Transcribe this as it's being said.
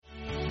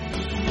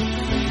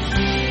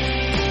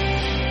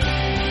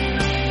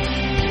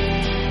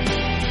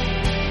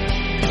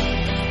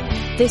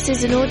This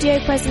is an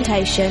audio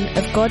presentation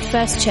of God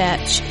First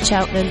Church,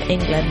 Cheltenham,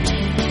 England.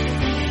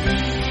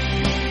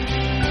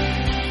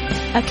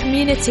 A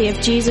community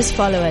of Jesus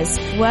followers,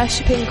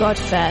 worshipping God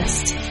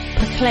first,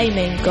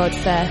 proclaiming God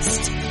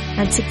first,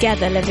 and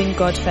together living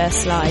God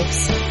first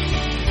lives.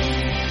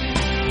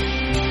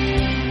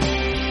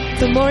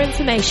 For more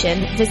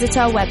information, visit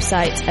our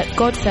website at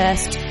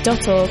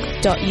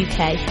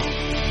godfirst.org.uk.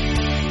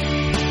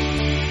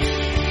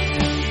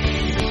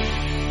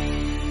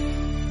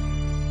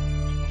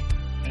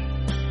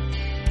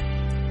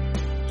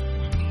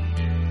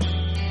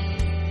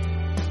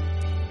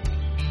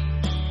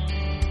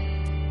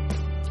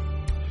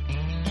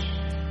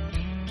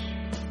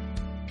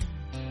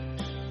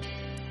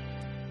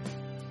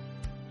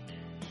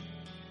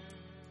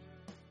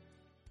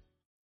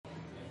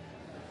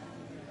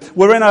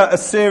 We're in a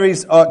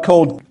series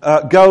called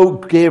Go,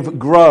 Give,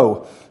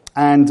 Grow.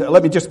 And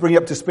let me just bring you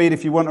up to speed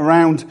if you weren't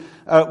around.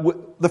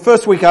 The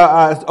first week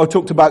I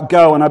talked about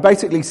go, and I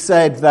basically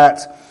said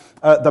that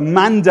the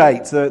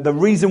mandate, the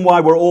reason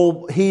why we're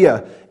all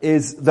here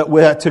is that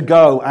we're to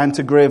go and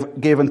to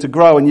give and to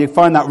grow. And you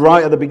find that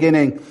right at the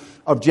beginning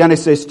of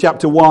Genesis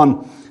chapter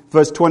 1.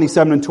 Verse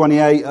 27 and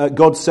 28,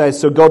 God says,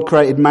 "So God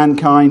created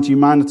mankind,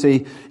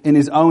 humanity, in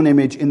His own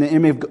image. In the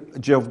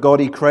image of God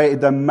He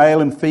created them,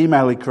 male and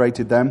female He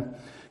created them.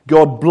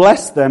 God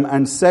blessed them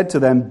and said to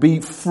them, 'Be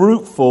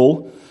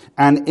fruitful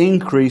and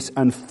increase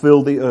and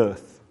fill the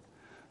earth.'"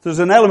 So there's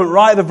an element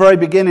right at the very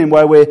beginning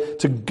where we're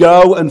to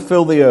go and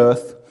fill the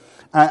earth,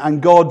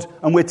 and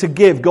we're to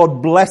give.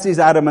 God blesses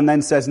Adam and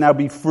then says, "Now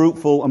be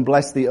fruitful and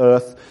bless the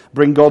earth,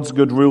 bring God's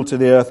good rule to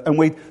the earth," and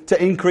we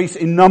to increase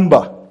in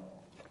number.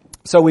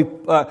 So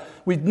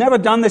we've never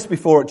done this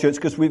before at church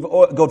because we've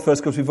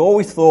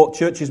always thought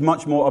church is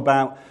much more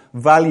about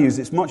values.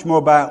 It's much more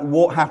about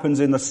what happens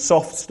in the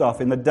soft stuff,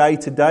 in the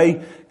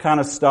day-to-day kind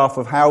of stuff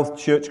of how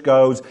church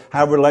goes,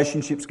 how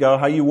relationships go,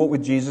 how you walk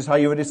with Jesus, how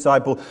you're a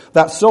disciple,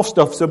 that soft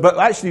stuff. So, but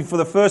actually for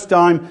the first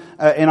time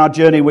in our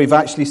journey, we've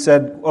actually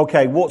said,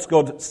 okay, what's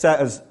God set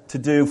us to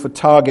do for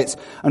targets?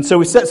 And so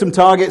we set some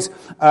targets,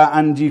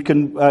 and you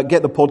can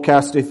get the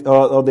podcast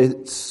or the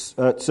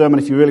sermon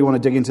if you really want to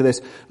dig into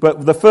this.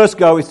 But the first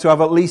go is to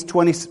have at least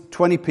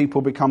 20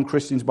 people become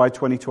Christians by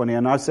 2020.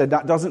 And I said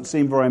that doesn't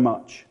seem very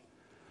much.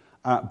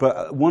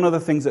 But one of the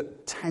things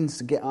that tends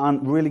to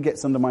really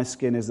gets under my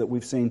skin is that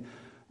we've seen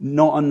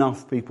not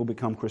enough people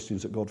become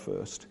Christians at God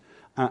First.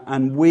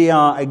 And we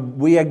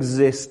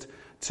exist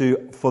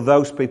for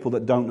those people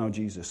that don't know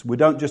Jesus. We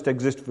don't just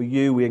exist for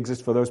you, we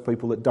exist for those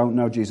people that don't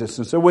know Jesus.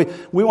 And so we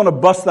want to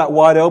bust that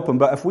wide open.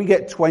 But if we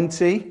get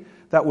 20,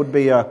 that would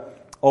be a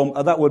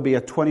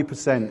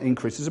 20%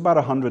 increase. There's about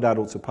 100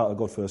 adults a part of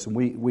God First, and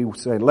we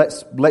say,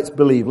 let's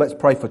believe, let's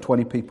pray for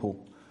 20 people.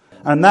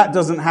 And that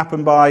doesn't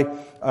happen by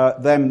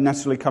them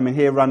necessarily coming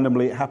here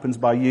randomly. It happens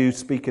by you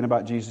speaking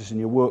about Jesus in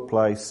your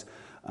workplace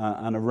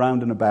and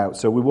around and about.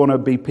 So we want to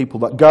be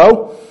people that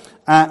go.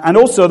 And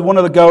also one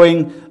of the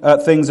going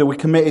things that we're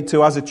committed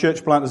to as a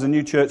church plant, as a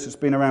new church that's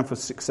been around for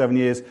 6-7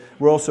 years,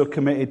 we're also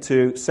committed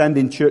to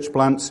sending church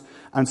plants.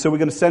 And so we're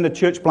going to send a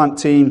church plant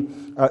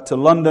team to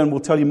London.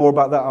 We'll tell you more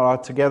about that on our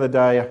Together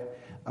Day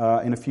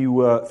in a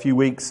few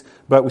weeks.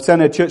 But we're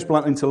sending a church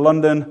plant into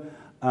London.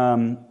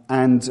 And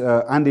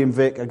Andy and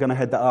Vic are going to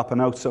head that up. I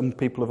know some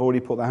people have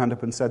already put their hand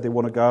up and said they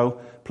want to go.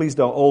 Please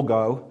don't all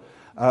go.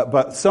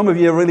 But some of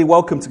you are really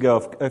welcome to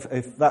go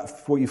if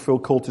that's what you feel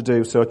called to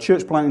do. So a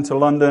church plant into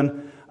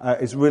London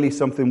is really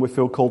something we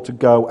feel called to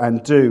go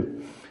and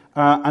do.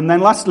 And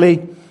then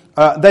lastly,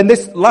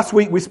 last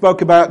week we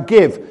spoke about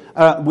give.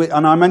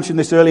 And I mentioned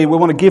this earlier, we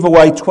want to give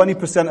away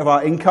 20% of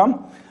our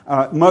income.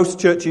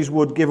 Most churches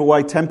would give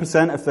away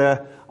 10% if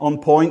they're on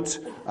point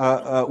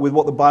with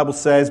what the Bible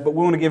says, but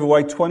we want to give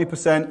away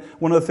 20%.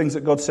 One of the things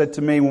that God said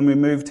to me when we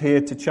moved here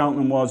to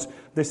Cheltenham was,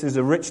 this is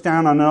a rich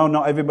town. I know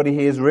not everybody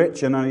here is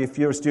rich, and if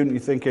you're a student,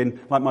 you're thinking,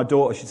 like my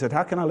daughter, she said,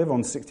 how can I live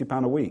on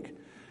 £60 a week?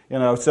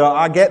 So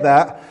I get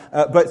that.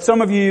 But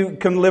some of you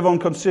can live on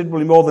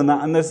considerably more than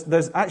that, and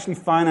there's actually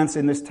finance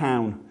in this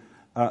town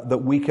that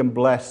we can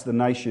bless the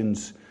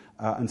nations.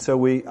 And so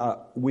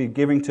we're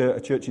giving to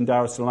a church in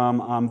Dar es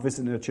Salaam. I'm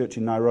visiting a church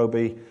in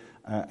Nairobi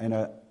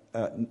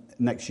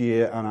next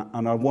year,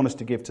 and I want us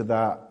to give to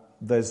that.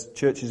 There's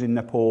churches in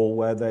Nepal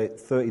where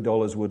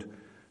 $30 would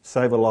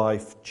save a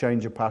life,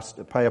 change a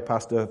pastor, pay a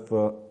pastor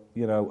for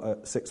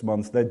 6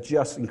 months. They're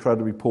just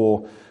incredibly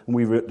poor, and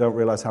we don't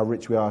realize how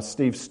rich we are.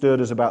 Steve stirred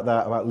us about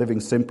that, about living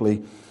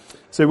simply.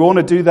 So we want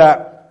to do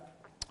that,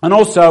 and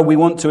also we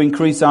want to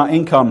increase our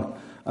income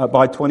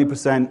by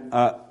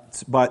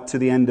 20% to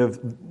the end of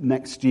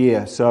next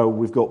year. So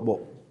we've got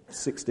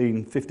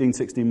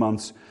 16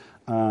 months.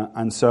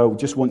 And so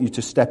just want you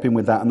to step in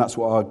with that, and that's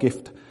what our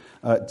gift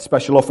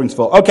special offerings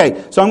for.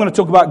 Okay, so I'm going to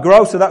talk about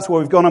growth, so that's where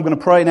we've gone. I'm going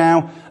to pray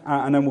now,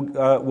 and then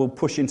we'll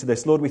push into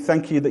this. Lord, we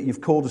thank you that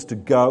you've called us to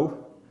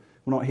go.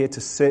 We're not here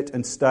to sit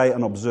and stay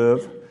and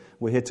observe.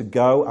 We're here to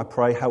go. I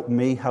pray, help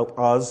me, help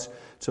us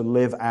to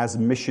live as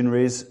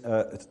missionaries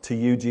to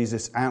you,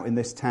 Jesus, out in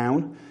this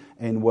town,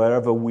 in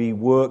wherever we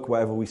work,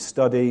 wherever we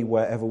study,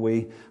 wherever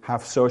we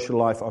have social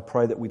life. I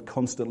pray that we'd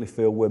constantly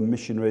feel we're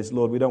missionaries.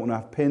 Lord, we don't want to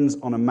have pins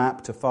on a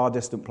map to far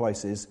distant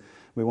places.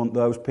 We want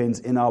those pins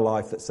in our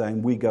life that's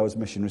saying we go as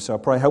missionaries. So I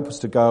pray, help us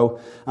to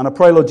go. And I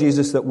pray, Lord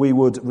Jesus, that we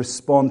would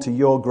respond to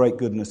your great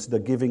goodness, to the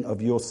giving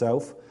of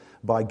yourself,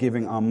 by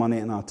giving our money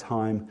and our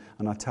time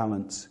and our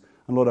talents.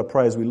 And Lord, I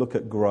pray as we look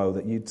at Grow,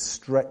 that you'd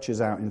stretch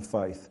us out in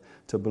faith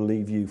to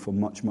believe you for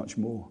much, much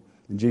more.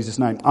 In Jesus'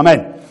 name,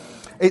 amen.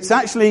 It's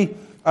actually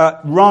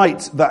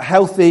right that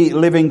healthy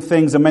living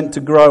things are meant to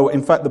grow.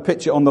 In fact, the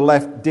picture on the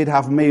left did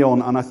have me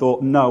on, and I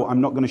thought, no,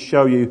 I'm not going to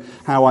show you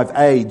how I've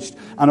aged.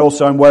 And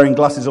also I'm wearing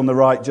glasses on the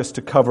right just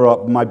to cover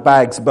up my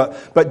bags.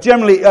 But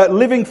generally,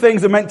 living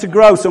things are meant to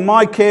grow. So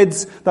my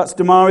kids, that's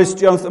Damaris,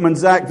 Jotham and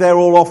Zach, they're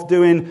all off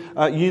doing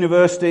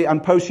university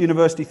and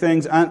post-university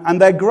things,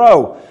 and they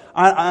grow.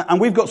 And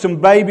we've got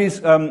some babies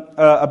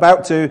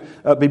about to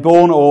be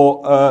born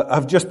or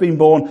have just been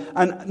born.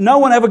 And no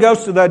one ever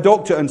goes to their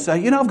doctor and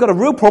say, I've got a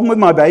real problem with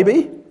my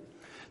baby.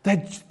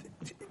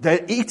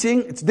 They're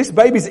eating. This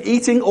baby's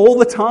eating all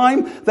the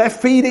time. They're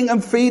feeding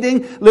and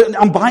feeding.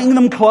 I'm buying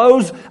them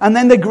clothes. And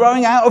then they're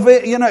growing out of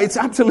it. It's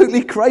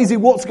absolutely crazy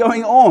what's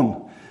going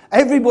on.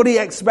 Everybody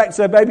expects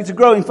their baby to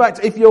grow. In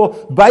fact, if your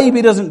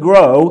baby doesn't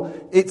grow,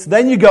 it's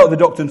then you go to the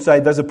doctor and say,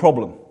 there's a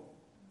problem.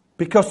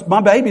 Because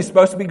my baby's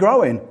supposed to be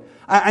growing.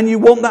 And you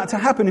want that to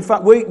happen. In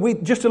fact, we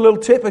just a little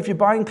tip, if you're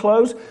buying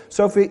clothes,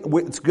 Sophie,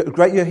 it's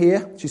great you're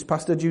here. She's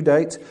past her due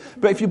date.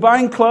 But if you're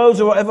buying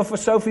clothes or whatever for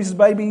Sophie's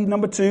baby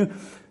number 2,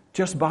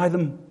 just buy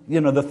them,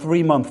 the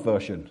 3-month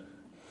version.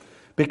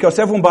 Because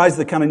everyone buys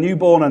the kind of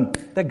newborn and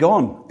they're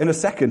gone in a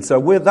second.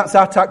 So that's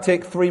our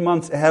tactic. 3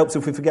 months, it helps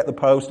if we forget the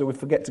post or we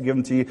forget to give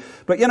them to you.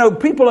 But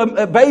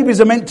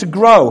babies are meant to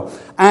grow.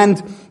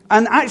 And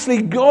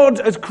actually God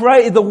has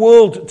created the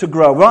world to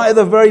grow. Right at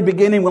the very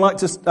beginning,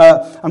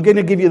 I'm going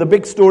to give you the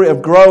big story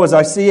of Grow as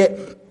I see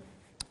it.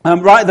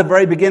 Right at the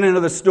very beginning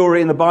of the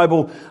story in the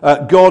Bible,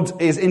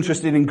 God is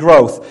interested in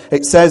growth.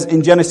 It says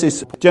in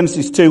Genesis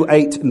 2,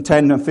 8 and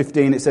 10 and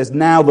 15, it says,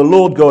 now the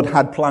Lord God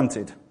had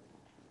planted.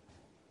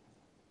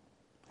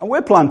 And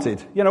we're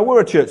planted.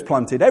 We're a church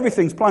planted.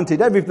 Everything's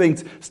planted. Everything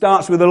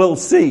starts with a little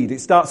seed.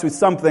 It starts with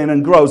something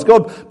and grows.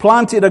 God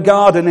planted a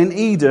garden in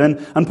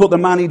Eden and put the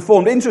man he'd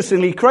formed.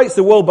 Interestingly, he creates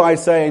the world by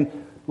saying,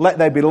 let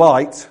there be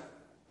light.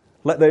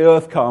 Let the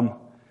earth come.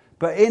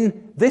 But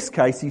in this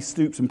case, he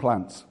stoops and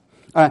plants.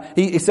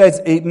 He says,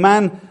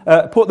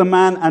 put the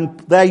man, and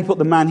there he put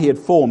the man he had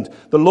formed.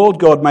 The Lord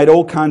God made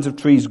all kinds of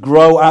trees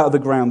grow out of the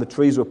ground. The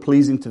trees were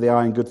pleasing to the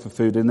eye and good for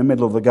food. In the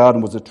middle of the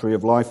garden was a tree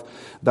of life.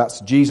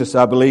 That's Jesus,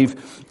 I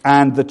believe.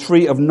 And the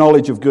tree of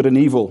knowledge of good and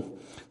evil.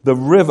 The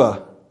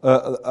river,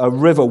 a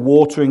river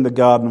watering the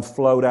garden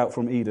flowed out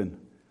from Eden.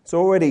 So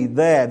already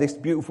there, this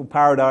beautiful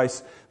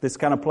paradise, this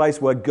kind of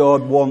place where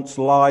God wants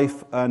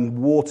life and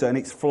water, and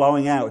it's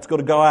flowing out. It's got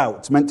to go out.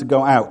 It's meant to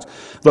go out.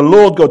 The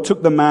Lord God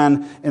took the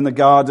man in the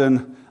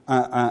garden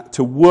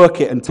to work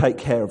it and take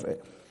care of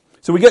it.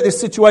 So we get this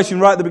situation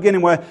right at the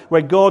beginning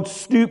where God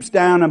stoops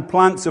down and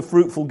plants a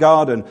fruitful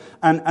garden.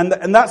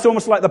 And that's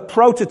almost like the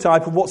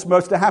prototype of what's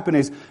supposed to happen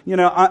is,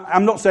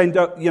 I'm not saying,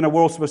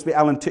 we're all supposed to be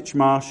Alan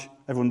Titchmarsh.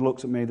 Everyone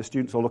looks at me, the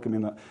students all look at me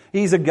like,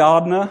 he's a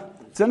gardener.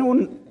 Does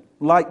anyone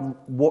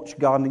watch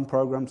gardening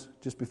programs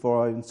just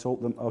before I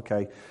insult them?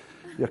 Okay,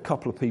 a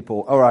couple of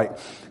people. All right.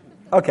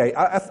 Okay,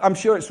 I'm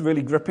sure it's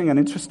really gripping and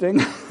interesting.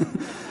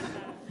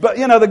 But,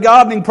 the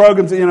gardening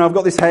programs, I've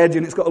got this hedge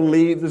and it's got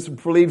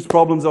there's leaves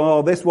problems,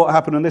 this what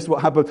happened and this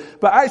what happened.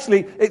 But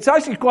actually, it's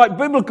actually quite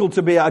biblical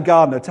to be a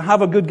gardener, to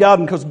have a good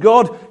garden, because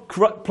God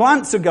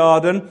plants a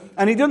garden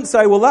and he doesn't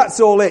say, well, that's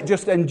all it,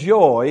 just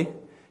enjoy.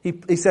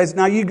 He says,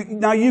 now you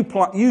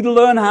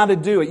learn how to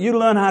do it. You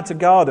learn how to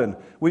garden.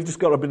 We've just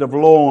got a bit of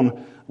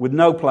lawn with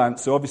no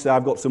plants, so obviously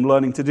I've got some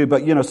learning to do.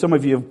 But, some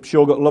of you have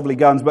sure got lovely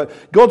gardens. But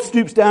God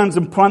stoops down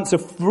and plants a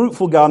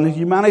fruitful garden.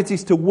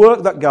 Humanity's to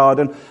work that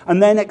garden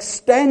and then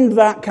extend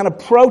that kind of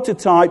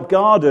prototype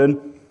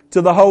garden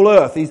to the whole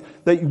earth.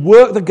 They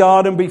work the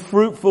garden, be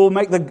fruitful,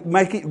 make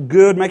it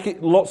good, make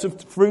it lots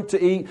of fruit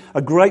to eat,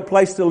 a great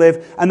place to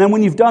live. And then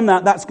when you've done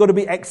that, that's got to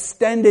be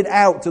extended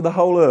out to the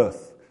whole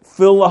earth.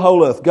 Fill the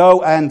whole earth.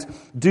 Go and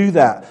do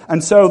that.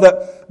 And so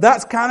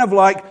that's kind of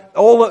like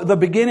all at the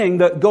beginning,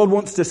 that God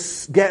wants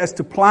to get us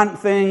to plant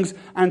things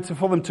and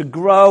for them to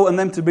grow and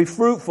them to be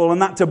fruitful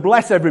and that to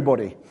bless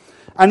everybody.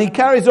 And he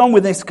carries on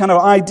with this kind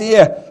of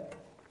idea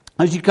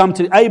as you come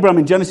to Abraham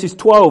in Genesis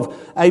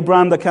 12.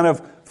 Abraham, the kind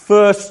of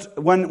first,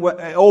 when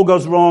it all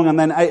goes wrong, and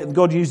then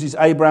God uses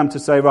Abraham to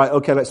say, right,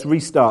 okay, let's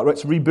restart.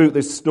 Let's reboot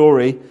this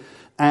story.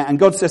 And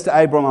God says to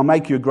Abram, I'll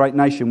make you a great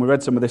nation. We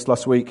read some of this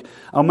last week.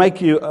 I'll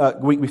make you,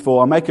 week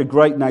before, I'll make a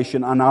great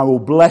nation and I will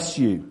bless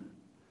you.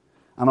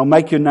 And I'll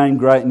make your name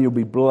great and you'll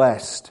be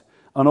blessed.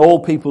 And all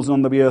peoples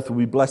on the earth will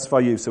be blessed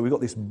by you. So we've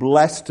got this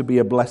blessed to be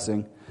a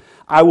blessing.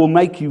 I will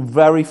make you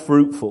very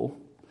fruitful.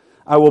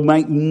 I will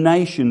make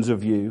nations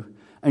of you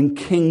and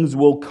kings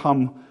will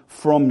come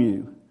from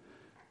you.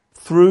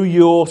 Through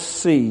your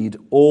seed,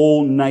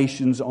 all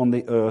nations on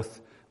the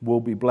earth will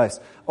be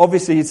blessed.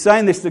 Obviously, he's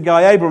saying this to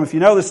guy Abraham. If you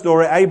know the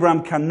story,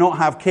 Abraham cannot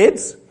have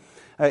kids.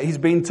 He's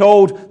been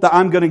told that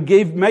I'm going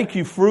to make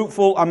you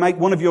fruitful. I make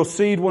one of your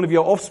seed, one of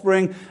your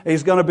offspring.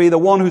 He's going to be the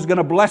one who's going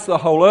to bless the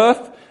whole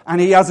earth. And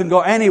he hasn't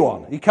got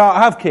anyone. He can't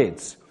have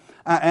kids.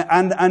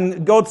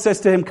 And God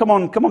says to him, come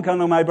on,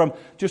 Abraham,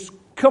 just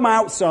come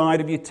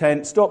outside of your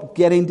tent. Stop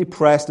getting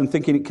depressed and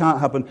thinking it can't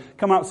happen.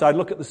 Come outside,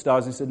 look at the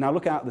stars. He said, now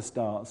look out at the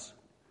stars.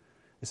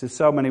 He says,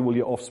 so many will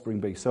your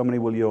offspring be. So many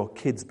will your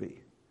kids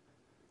be.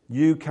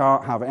 You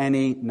can't have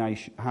any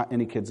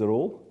kids at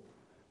all.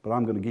 But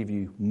I'm going to give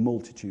you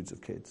multitudes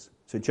of kids.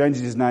 So he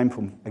changes his name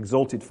from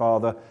Exalted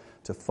Father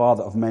to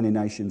Father of Many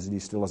Nations, and he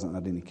still hasn't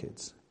had any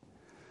kids.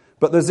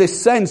 But there's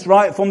this sense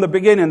right from the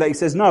beginning that he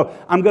says, no,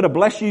 I'm going to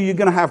bless you, you're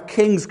going to have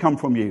kings come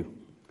from you.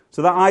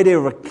 So that idea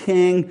of a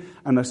king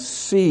and a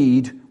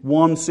seed,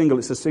 one single,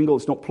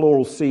 it's not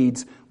plural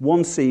seeds,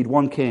 one seed,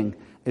 one king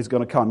is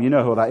going to come. You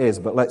know who that is,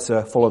 but let's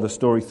follow the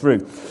story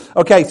through.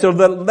 Okay, so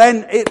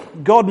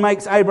God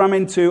makes Abraham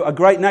into a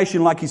great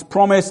nation like he's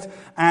promised,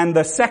 and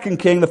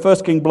the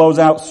first king blows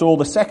out Saul,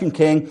 the second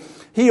king,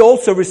 he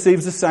also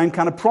receives the same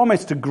kind of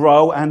promise to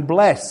grow and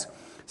bless.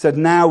 Said,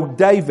 now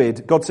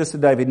David, God says to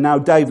David, now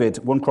David,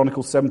 1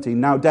 Chronicles 17,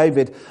 now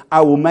David,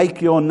 I will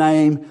make your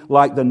name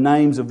like the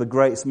names of the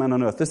greatest men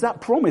on earth. There's that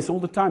promise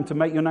all the time to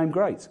make your name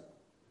great.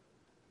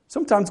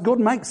 Sometimes God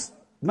makes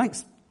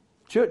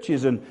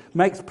churches and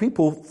makes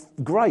people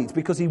great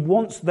because he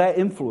wants their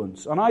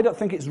influence. And I don't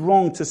think it's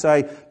wrong to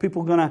say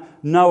people are going to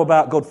know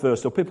about God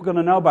first, or people are going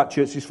to know about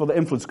churches for the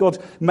influence. God,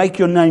 make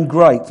your name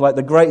great, like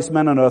the greatest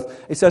men on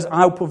earth. It says,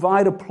 I'll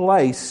provide a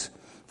place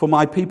for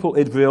my people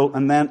Israel,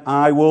 and then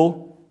I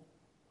will,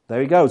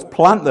 there he goes,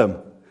 plant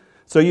them.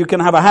 So you can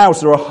have a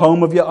house or a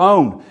home of your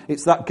own.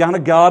 It's that kind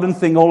of garden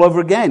thing all over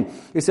again.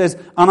 It says,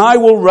 and I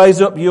will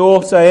raise up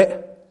your, say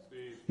it,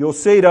 your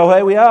seed. Oh,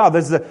 here we are.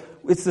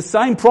 It's the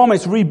same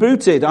promise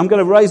rebooted. I'm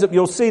going to raise up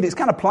your seed. It's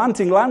kind of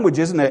planting language,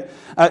 isn't it?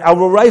 I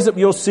will raise up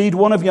your seed,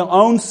 one of your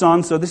own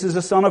sons. So this is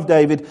a son of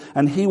David,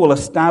 and he will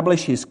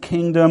establish his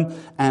kingdom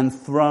and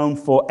throne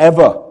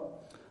forever.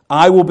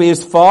 I will be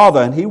his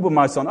father, and he will be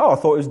my son. Oh, I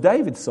thought it was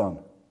David's son.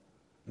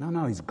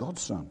 No, he's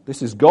God's son.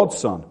 This is God's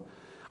son.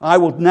 I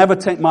will never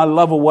take my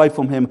love away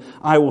from him.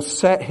 I will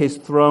set his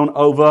throne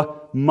over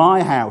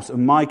my house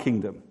and my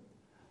kingdom.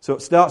 So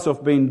it starts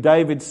off being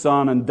David's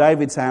son and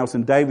David's house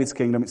and David's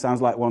kingdom. It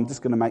sounds like, well, I'm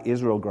just going to make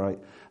Israel great.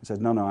 It says,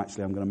 no,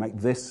 actually, I'm going to make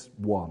this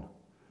one.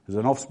 As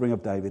an offspring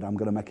of David, I'm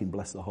going to make him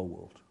bless the whole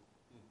world.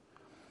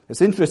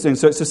 It's interesting.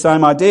 So it's the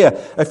same idea.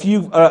 If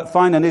you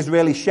find an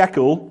Israeli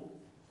shekel,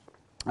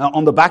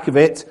 on the back of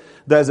it,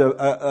 they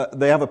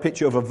have a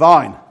picture of a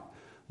vine.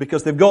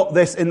 Because they've got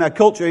this in their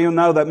culture, even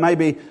though that may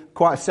be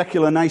quite a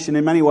secular nation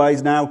in many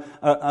ways now,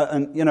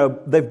 and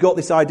they've got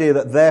this idea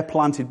that they're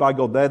planted by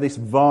God. They're this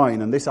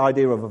vine, and this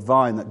idea of a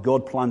vine that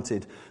God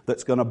planted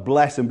that's going to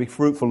bless and be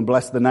fruitful and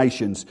bless the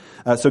nations.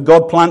 So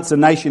God plants a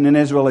nation in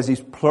Israel as his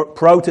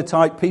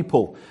prototype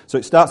people. So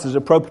it starts as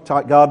a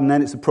prototype garden,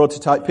 then it's a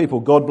prototype people.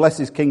 God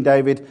blesses King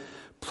David,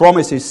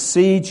 promises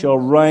seed shall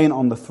reign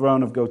on the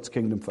throne of God's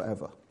kingdom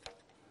forever.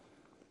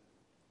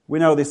 We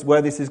know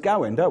where this is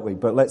going, don't we?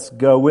 But let's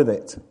go with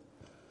it.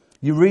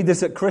 You read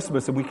this at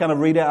Christmas and we kind of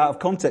read it out of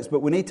context, but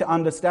we need to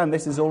understand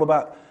this is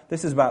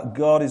about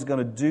God is going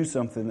to do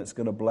something that's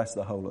going to bless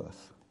the whole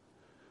earth.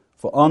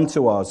 For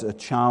unto us a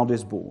child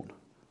is born.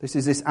 This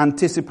is this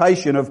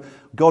anticipation of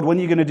God, when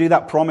you're going to do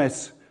that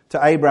promise to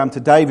Abraham, to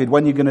David,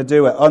 when you're going to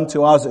do it.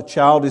 Unto us a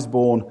child is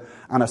born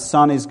and a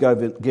son is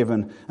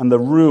given, and the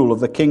rule of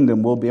the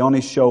kingdom will be on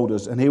his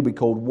shoulders, and he'll be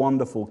called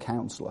Wonderful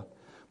Counselor,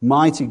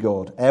 Mighty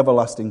God,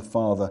 Everlasting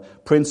Father,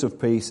 Prince of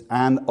Peace,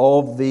 and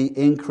of the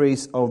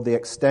increase of the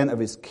extent of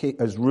his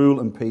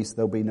rule and peace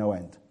there'll be no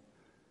end.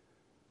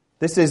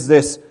 This is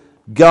this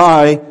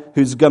guy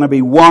who's going to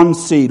be one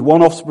seed,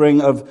 one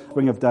offspring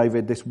of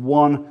David, this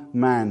one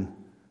man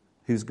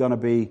who's going to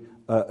be,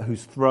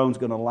 whose throne's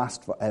going to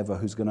last forever,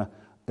 who's going to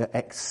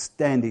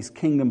extend, his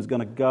kingdom's going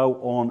to go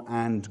on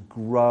and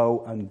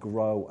grow and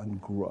grow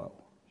and grow.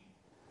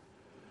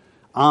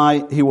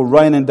 He will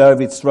reign in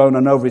David's throne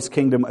and over his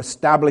kingdom,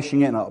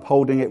 establishing it and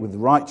upholding it with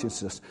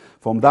righteousness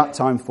from that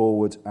time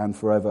forward and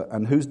forever.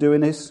 And who's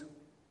doing this?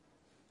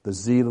 The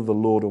zeal of the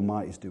Lord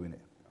Almighty is doing it.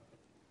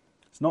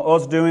 It's not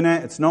us doing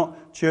it. It's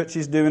not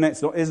churches doing it.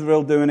 It's not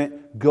Israel doing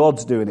it.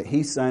 God's doing it.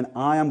 He's saying,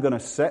 I am going to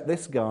set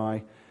this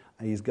guy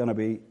and he's going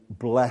to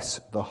bless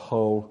the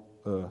whole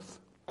earth.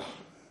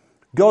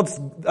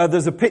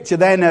 There's a picture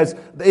then as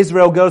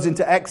Israel goes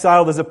into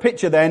exile. There's a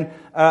picture then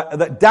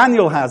that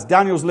Daniel has.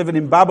 Daniel's living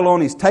in Babylon.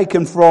 He's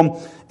taken from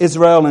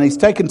Israel and he's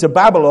taken to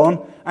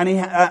Babylon.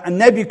 And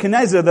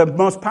Nebuchadnezzar, the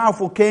most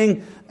powerful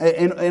king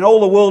in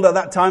all the world at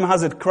that time,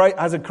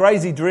 has a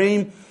crazy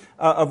dream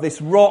of this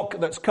rock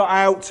that's cut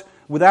out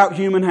without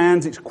human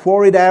hands. It's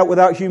quarried out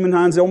without human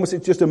hands.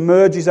 It just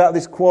emerges out of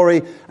this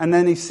quarry. And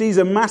then he sees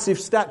a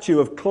massive statue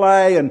of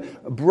clay and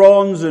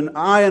bronze and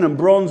iron and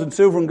bronze and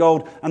silver and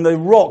gold. And the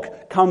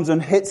rock comes and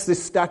hits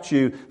this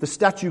statue. The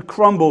statue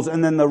crumbles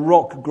and then the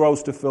rock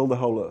grows to fill the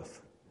whole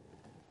earth.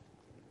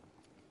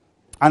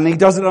 And he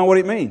doesn't know what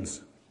it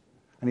means.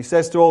 And he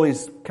says to all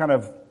these kind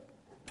of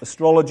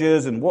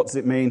astrologers, and what does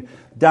it mean?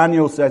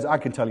 Daniel says, I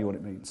can tell you what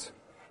it means.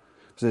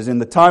 He says, in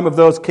the time of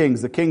those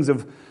kings, the kings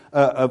of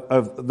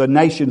the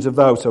nations of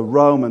those, so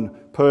Rome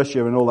and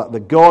Persia and all that,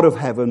 the God of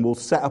heaven will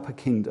set up a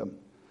kingdom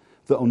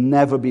that will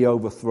never be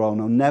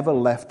overthrown or never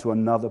left to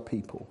another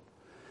people.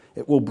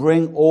 It will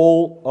bring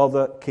all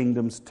other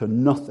kingdoms to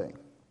nothing.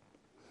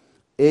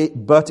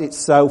 But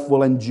itself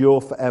will endure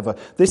forever.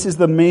 This is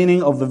the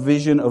meaning of the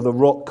vision of the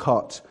rock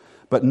cut,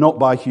 but not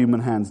by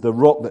human hands. The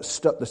rock that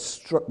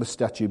struck the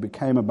statue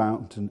became a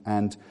mountain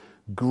and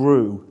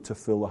grew to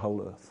fill the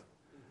whole earth.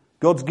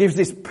 God gives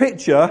this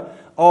picture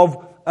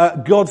of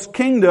God's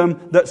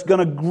kingdom that's going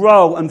to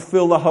grow and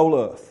fill the whole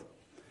earth.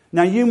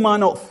 Now, you might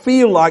not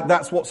feel like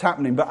that's what's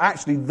happening, but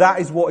actually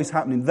that is what is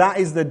happening. That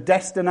is the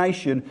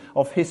destination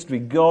of history.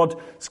 God's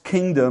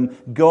kingdom,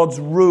 God's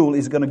rule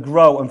is going to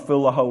grow and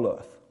fill the whole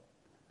earth.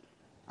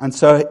 And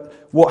so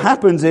what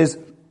happens is,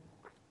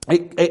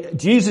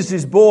 Jesus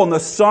is born, the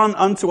Son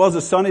unto us,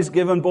 a Son is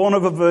given, born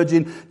of a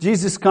virgin.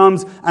 Jesus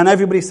comes and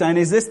everybody's saying,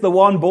 is this the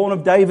one born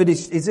of David?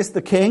 Is this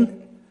the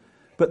king?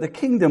 But the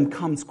kingdom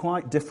comes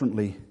quite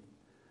differently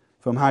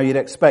from how you'd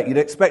expect. You'd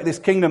expect this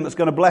kingdom that's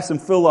going to bless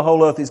and fill the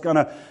whole earth is going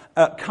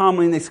to come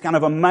in this kind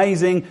of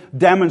amazing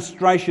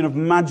demonstration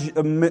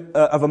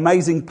of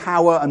amazing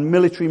power and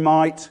military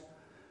might.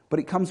 But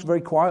it comes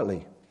very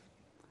quietly.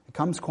 It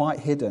comes quite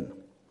hidden.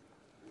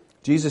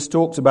 Jesus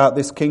talks about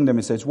this kingdom.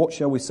 He says, what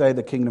shall we say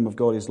the kingdom of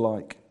God is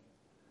like?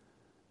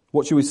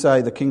 What shall we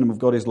say the kingdom of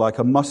God is like?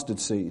 A mustard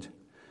seed,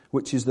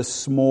 which is the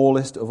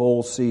smallest of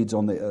all seeds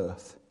on the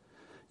earth.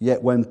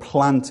 Yet when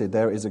planted,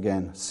 there it is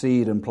again,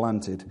 seed and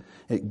planted,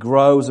 it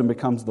grows and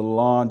becomes the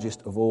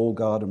largest of all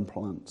garden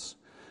plants,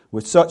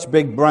 with such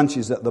big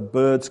branches that the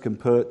birds can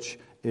perch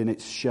in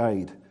its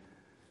shade.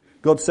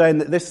 God's saying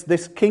that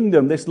this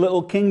kingdom, this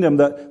little kingdom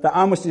that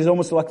almost is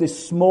almost like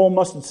this small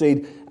mustard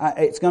seed,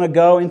 it's going to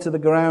go into the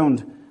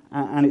ground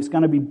and it's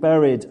going to be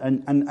buried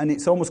and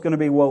it's almost going to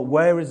be, well,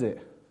 where is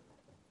it?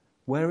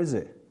 Where is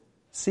it?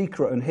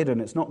 Secret and hidden.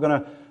 It's not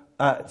going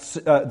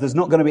to, there's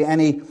not going to be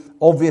any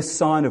obvious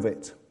sign of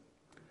it.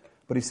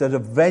 But he said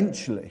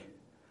eventually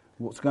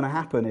what's going to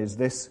happen is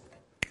this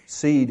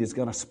seed is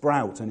going to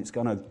sprout and it's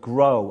going to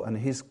grow and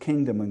his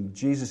kingdom and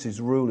Jesus'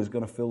 rule is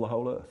going to fill the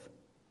whole earth.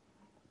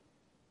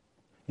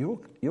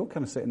 You're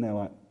kind of sitting there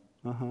like,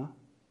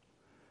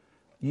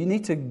 You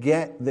need to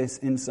get this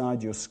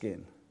inside your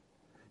skin.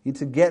 You need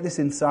to get this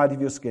inside of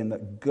your skin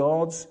that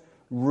God's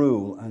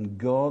rule and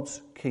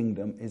God's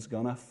kingdom is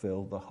going to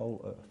fill the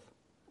whole earth.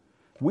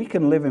 We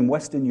can live in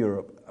Western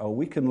Europe, or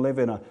we can live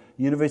in a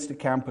university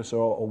campus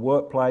or a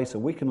workplace, or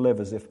we can live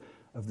as if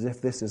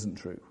this isn't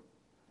true.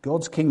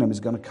 God's kingdom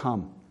is going to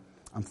come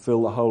and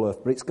fill the whole earth.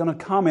 But it's going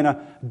to come in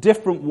a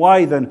different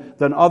way than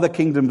other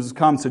kingdoms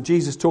come. So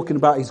Jesus, talking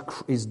about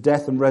his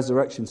death and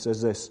resurrection,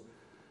 says this: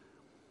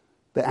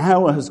 the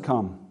hour has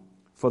come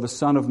for the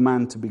Son of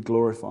Man to be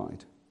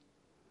glorified.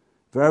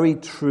 Very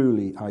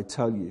truly, I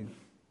tell you,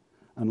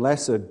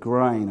 unless a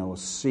grain or a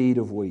seed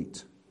of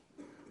wheat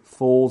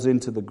falls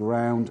into the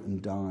ground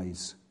and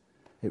dies,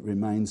 it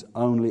remains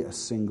only a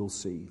single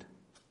seed.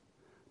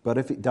 But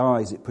if it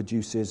dies, it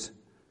produces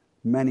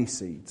many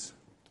seeds.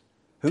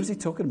 Who's he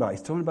talking about?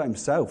 He's talking about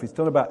himself. He's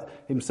talking about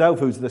himself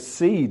who's the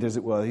seed, as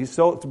it were. He's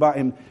talked about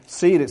him,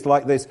 seed. It's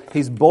like this.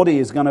 His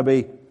body's going to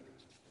be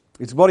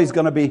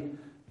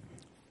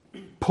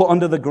put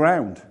under the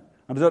ground.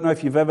 I don't know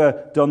if you've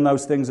ever done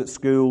those things at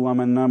school. I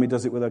mean, Naomi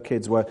does it with her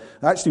kids, where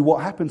actually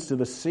what happens to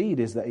the seed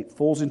is that it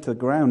falls into the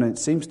ground and it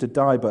seems to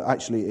die, but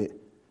actually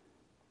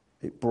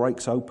it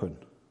breaks open.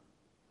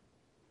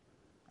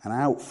 And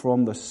out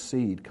from the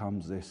seed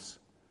comes this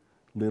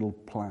little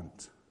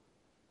plant.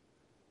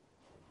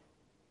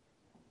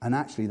 And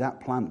actually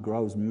that plant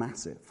grows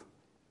massive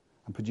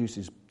and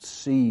produces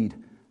seed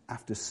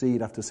after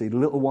seed after seed.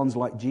 Little ones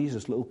like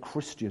Jesus, little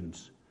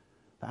Christians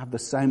that have the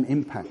same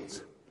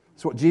impact.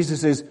 That's what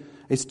Jesus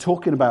is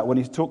talking about when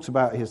he talks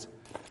about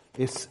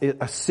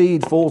a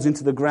seed falls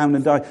into the ground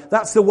and dies.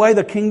 That's the way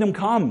the kingdom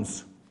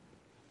comes.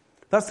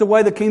 That's the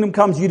way the kingdom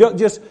comes. You don't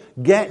just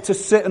get to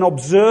sit and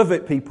observe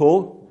it,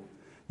 people.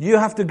 You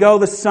have to go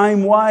the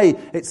same way.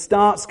 It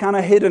starts kind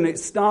of hidden. It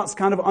starts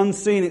kind of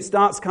unseen. It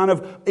starts kind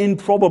of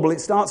improbable.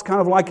 It starts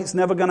kind of like it's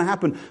never going to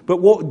happen. But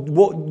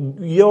what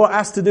you're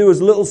asked to do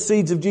as little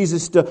seeds of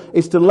Jesus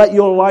is to let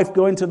your life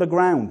go into the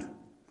ground.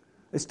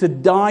 It's to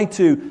die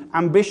to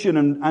ambition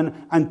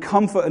and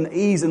comfort and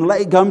ease and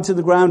let it go into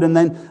the ground and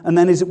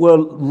then as it were,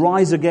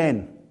 rise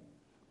again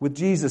with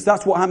Jesus.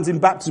 That's what happens in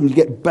baptism. You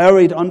get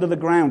buried under the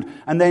ground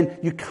and then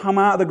you come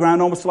out of the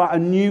ground almost like a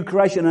new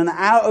creation, and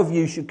out of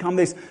you should come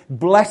this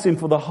blessing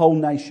for the whole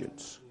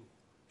nations.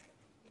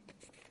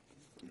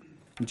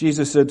 And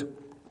Jesus had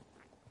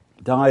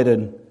died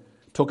and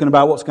talking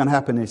about what's going to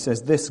happen. He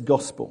says this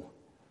gospel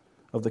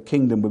of the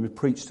kingdom will be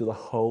preached to the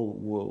whole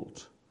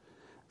world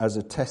as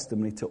a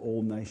testimony to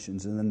all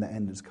nations, and then the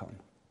end has come.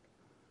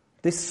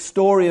 This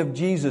story of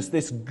Jesus,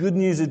 this good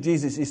news of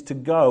Jesus, is to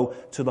go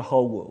to the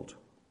whole world.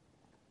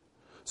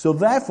 So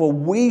therefore,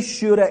 we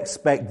should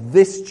expect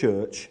this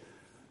church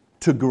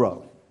to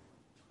grow.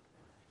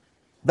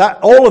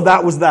 All of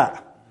that was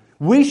that.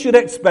 We should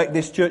expect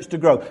this church to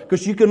grow.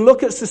 Because you can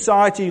look at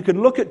society, you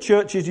can look at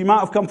churches, you might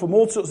have come from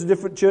all sorts of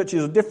different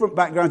churches or different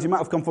backgrounds, you might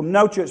have come from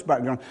no church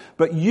background,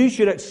 but you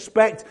should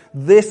expect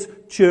this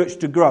church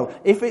to grow.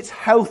 If it's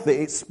healthy,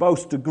 it's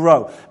supposed to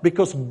grow.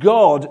 Because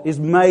God has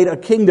made a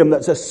kingdom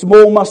that's a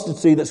small mustard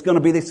seed that's going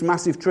to be this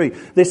massive tree.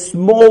 This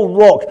small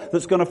rock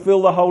that's going to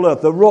fill the whole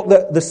earth. The rock,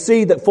 the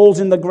seed that falls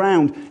in the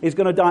ground is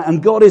going to die.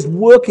 And God is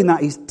working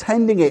that. He's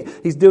tending it.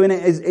 He's doing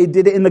it. He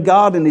did it in the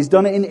garden. He's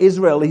done it in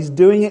Israel. He's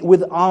doing it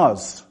with us.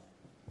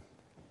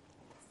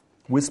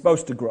 We're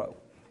supposed to grow.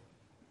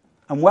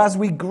 And as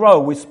we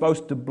grow, we're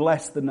supposed to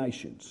bless the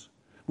nations.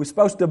 We're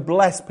supposed to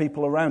bless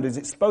people around us.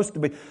 It's supposed to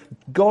be,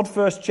 God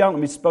First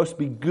Cheltenham is supposed to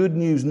be good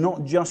news,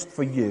 not just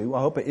for you.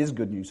 I hope it is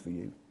good news for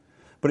you.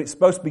 But it's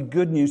supposed to be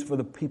good news for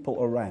the people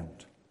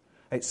around.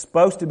 It's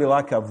supposed to be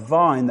like a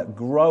vine that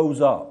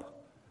grows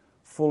up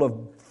full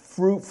of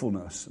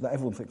fruitfulness that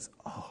everyone thinks,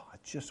 oh, I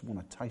just want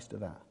a taste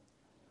of that.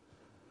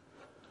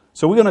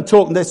 So we're going to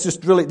talk, let's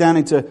just drill it down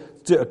into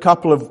a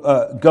couple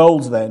of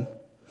goals then.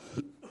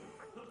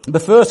 The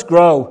first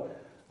grow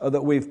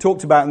that we've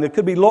talked about, and there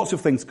could be lots of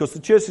things, because the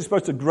church is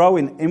supposed to grow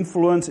in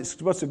influence, it's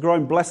supposed to grow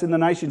in blessing the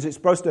nations, it's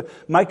supposed to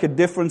make a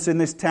difference in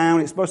this town,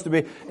 it's supposed to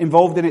be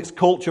involved in its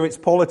culture, its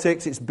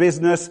politics, its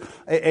business,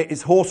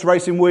 its horse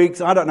racing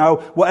weeks, I don't know,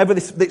 whatever,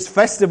 its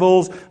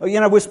festivals.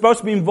 We're supposed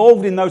to be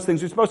involved in those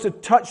things, we're supposed to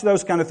touch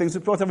those kind of things,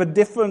 we're supposed to have a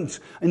difference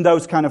in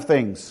those kind of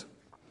things.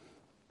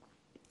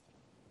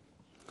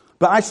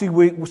 But actually,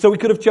 we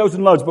could have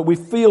chosen loads, but we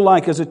feel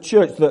like as a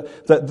church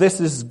that this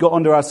has got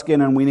under our skin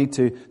and we need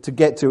to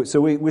get to it. So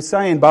we're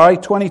saying by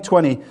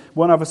 2020, we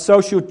want to have a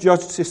social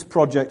justice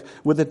project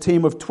with a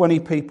team of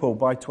 20 people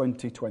by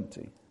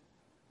 2020.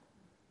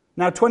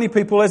 Now, 20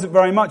 people isn't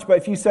very much, but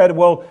if you said,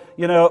 well,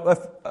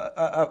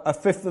 a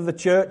fifth of the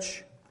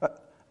church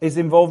is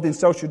involved in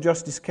social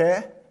justice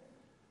care,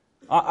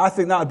 I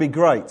think that would be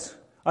great.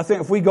 I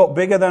think if we got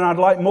bigger, then I'd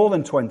like more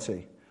than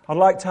 20. I'd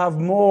like to have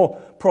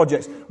more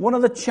projects. One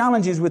of the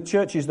challenges with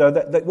churches, though,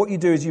 that what you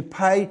do is you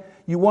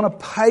want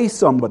to pay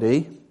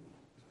somebody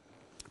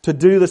to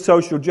do the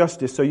social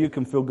justice so you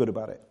can feel good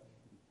about it.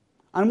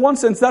 And in one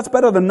sense, that's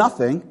better than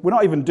nothing. We're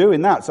not even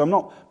doing that, so I'm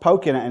not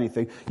poking at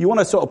anything. You want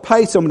to sort of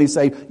pay somebody and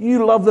say,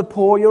 you love the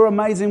poor, you're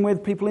amazing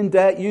with people in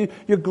debt,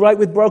 you're great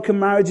with broken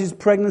marriages,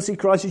 pregnancy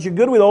crisis, you're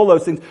good with all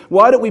those things.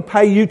 Why don't we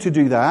pay you to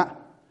do that,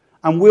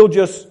 and we'll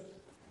just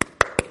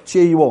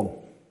cheer you on?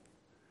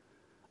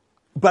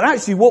 But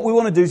actually what we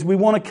want to do is we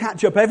want to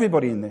catch up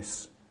everybody in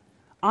this.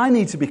 I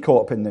need to be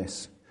caught up in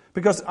this.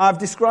 Because I've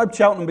described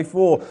Cheltenham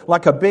before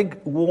like a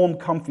big, warm,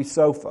 comfy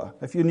sofa.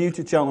 If you're new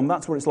to Cheltenham,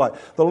 that's what it's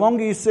like. The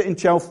longer you sit in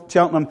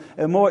Cheltenham,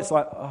 the more it's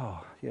like,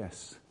 oh,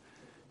 yes.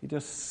 You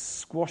just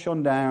squash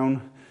on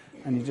down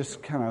and you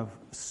just kind of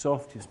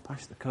soft, you just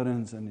push the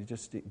curtains and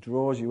it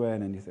draws you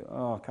in and you think,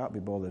 oh, I can't be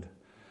bothered.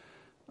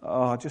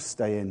 Oh, I'll just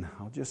stay in.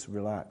 I'll just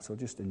relax. I'll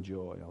just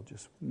enjoy.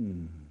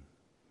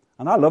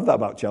 And I love that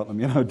about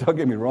Cheltenham, don't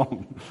get me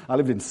wrong. I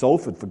lived in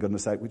Salford, for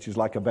goodness sake, which is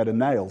like a bed of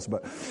nails.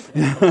 But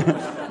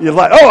you're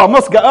like, oh, I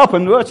must get up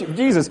and worship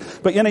Jesus.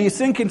 But, you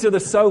sink into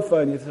the sofa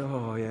and you think,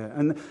 oh, yeah.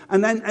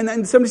 And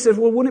then somebody says,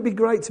 well, wouldn't it be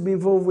great to be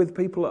involved with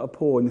people that are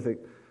poor? And you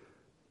think,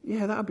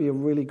 yeah, that would be a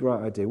really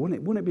great idea.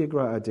 Wouldn't it be a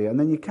great idea? And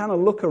then you kind of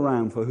look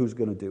around for who's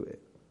going to do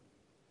it.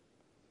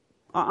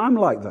 I'm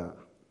like that.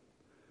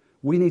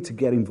 We need to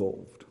get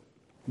involved.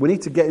 We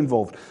need to get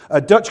involved. A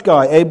Dutch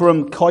guy,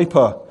 Abram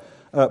Kuyper,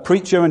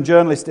 preacher and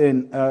journalist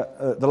in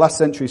the last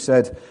century,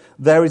 said,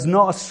 there is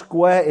not a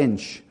square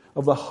inch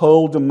of the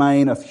whole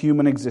domain of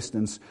human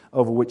existence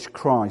over which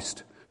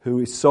Christ, who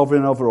is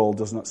sovereign over all,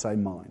 does not say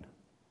mine.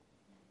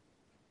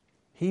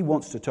 He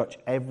wants to touch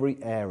every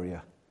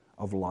area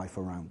of life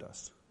around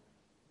us.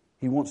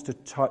 He wants to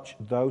touch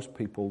those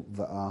people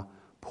that are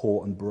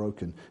poor and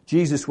broken.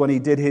 Jesus, when he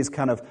did his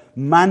kind of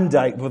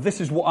mandate, well, this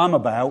is what I'm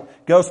about,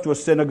 goes to a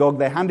synagogue,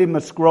 they hand him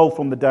a scroll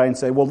from the day and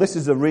say, well, this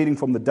is a reading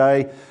from the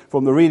day,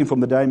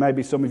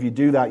 maybe some of you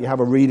do that, you have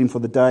a reading for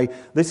the day,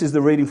 this is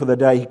the reading for the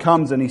day. He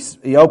comes and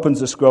he opens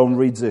the scroll and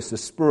reads this, the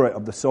Spirit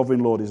of the Sovereign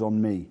Lord is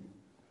on me,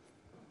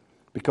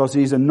 because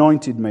he's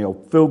anointed me or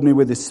filled me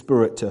with his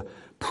Spirit to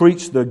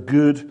preach the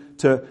good,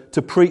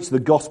 to preach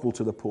the gospel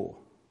to the poor.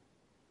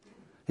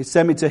 He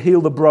sent me to heal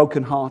the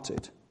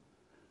brokenhearted,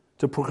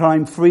 to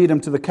proclaim freedom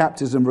to the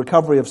captives and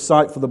recovery of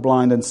sight for the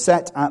blind, and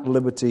set at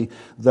liberty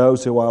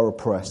those who are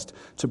oppressed,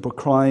 to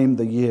proclaim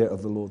the year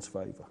of the Lord's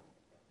favour.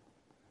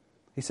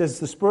 He says,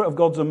 the Spirit of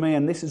God's on me,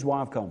 and this is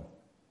why I've come.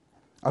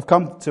 I've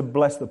come to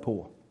bless the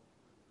poor.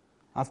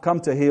 I've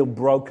come to heal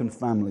broken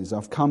families.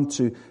 I've come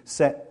to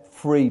set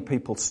free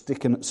people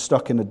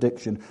stuck in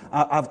addiction.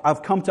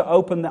 I've come to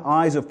open the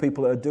eyes of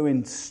people that are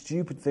doing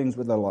stupid things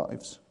with their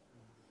lives.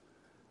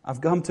 I've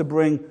come to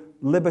bring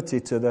liberty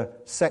to the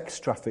sex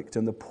trafficked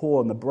and the poor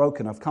and the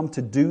broken. I've come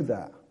to do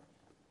that.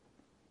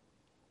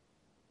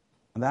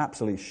 And they're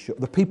absolutely shook.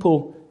 The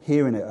people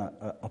hearing it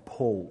are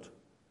appalled.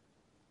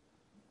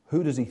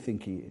 Who does he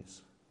think he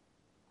is?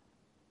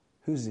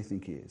 Who does he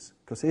think he is?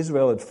 Because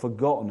Israel had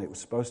forgotten it was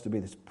supposed to be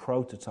this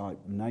prototype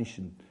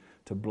nation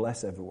to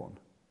bless everyone.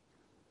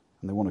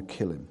 And they want to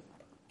kill him.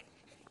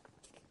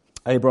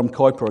 Abram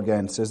Kuyper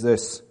again says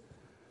this: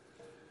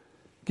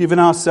 giving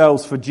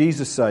ourselves for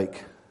Jesus'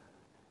 sake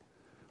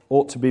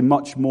ought to be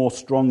much more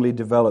strongly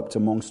developed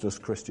amongst us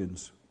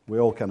Christians. We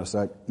all kind of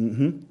say,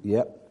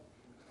 yep.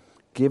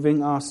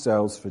 Giving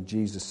ourselves for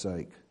Jesus'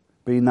 sake,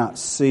 being that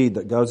seed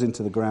that goes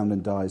into the ground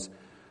and dies,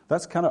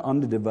 that's kind of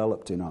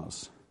underdeveloped in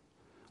us.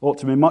 Ought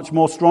to be much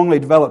more strongly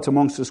developed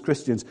amongst us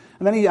Christians.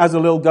 And then he has a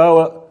little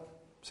go at,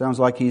 sounds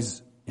like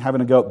he's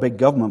having a go at big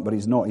government, but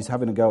he's not. He's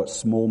having a go at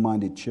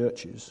small-minded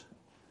churches.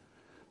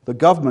 The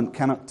government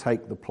cannot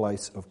take the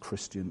place of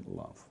Christian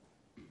love.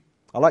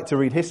 I like to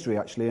read history,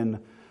 actually, and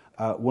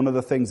one of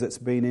the things that's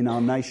been in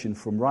our nation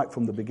right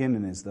from the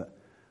beginning is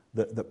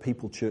that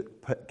people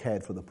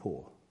cared for the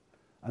poor.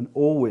 And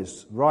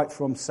always, right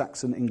from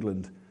Saxon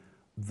England,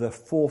 the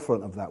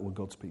forefront of that were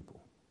God's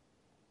people.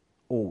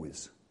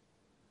 Always.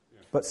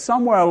 But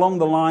somewhere along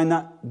the line,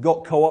 that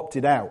got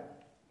co-opted out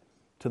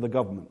to the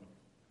government.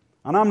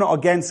 And I'm not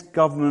against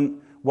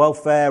government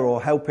welfare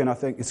or helping. I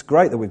think it's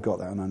great that we've got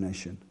that in our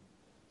nation.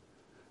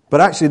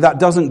 But actually, that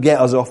doesn't get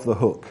us off the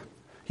hook.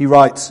 He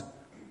writes,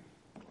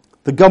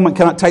 the government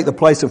cannot take the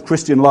place of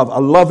Christian love.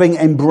 A loving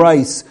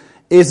embrace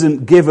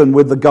isn't given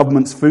with the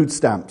government's food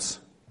stamps.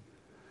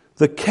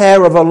 The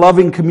care of a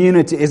loving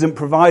community isn't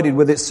provided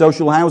with its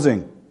social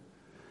housing.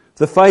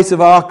 The face of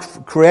our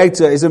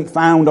Creator isn't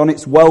found on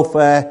its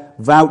welfare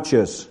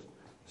vouchers.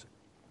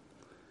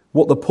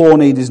 What the poor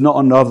need is not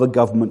another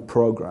government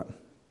program.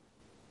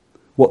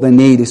 What they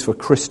need is for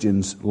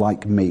Christians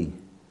like me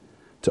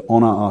to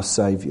honour our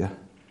Saviour,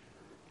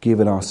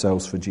 giving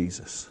ourselves for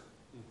Jesus.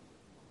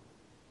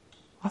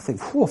 I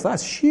think,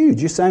 that's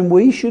huge. You're saying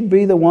we should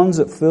be the ones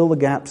that fill the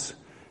gaps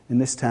in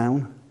this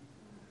town?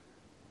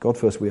 God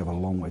first, we have a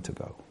long way to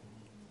go.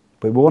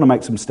 But we want to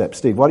make some steps.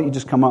 Steve, why don't you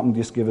just come up and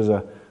just give us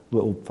a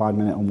little 5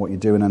 minute on what you're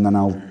doing, and then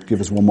I'll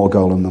give us one more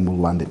goal and then we'll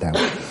land it down.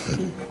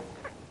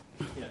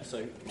 Yeah, so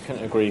I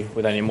can't agree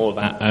with any more of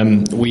that.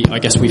 I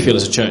guess we feel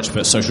as a church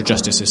that social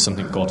justice is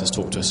something God has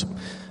talked to us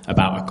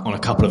about on a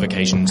couple of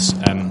occasions.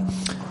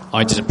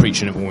 I did a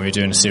preaching when we were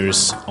doing a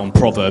series on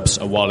Proverbs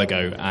a while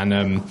ago,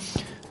 and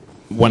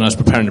when I was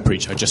preparing to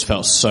preach, I just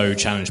felt so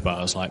challenged by it.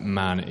 I was like,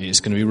 man, it's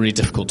going to be really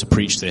difficult to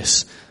preach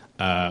this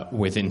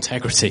with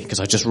integrity, because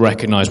I just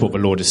recognise what the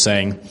Lord is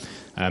saying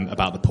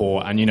about the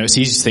poor. And, it's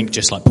easy to think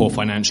just like poor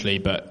financially,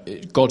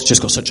 but God's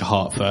just got such a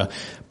heart for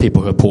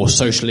people who are poor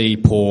socially,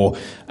 poor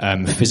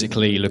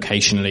physically,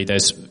 locationally.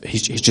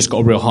 He's just got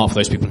a real heart for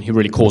those people, and he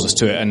really calls us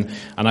to it. And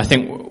I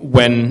think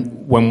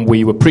when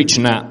we were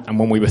preaching that, and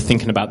when we were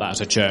thinking about that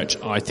as a church,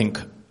 I think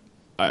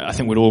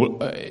we'd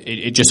all,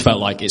 it just felt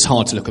like it's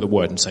hard to look at the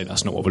word and say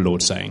that's not what the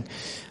Lord's saying.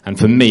 And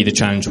for me, the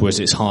challenge was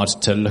it's hard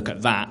to look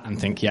at that and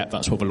think, yeah,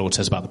 that's what the Lord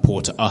says about the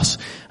poor to us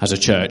as a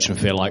church, and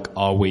feel like,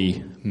 are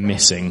we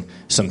missing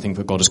something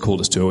that God has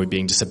called us to? Are we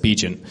being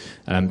disobedient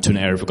to an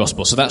area of the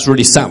gospel? So that's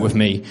really sat with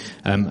me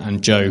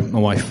and Jo, my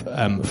wife,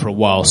 for a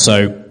while.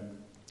 So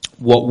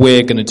what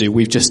we're going to do,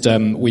 we've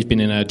been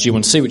in a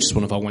G1C, which is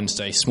one of our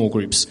Wednesday small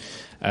groups,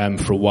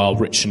 for a while.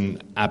 Rich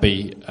and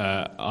Abby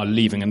are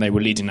leaving, and they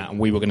were leading that, and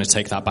we were going to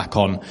take that back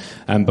on.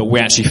 But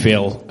we actually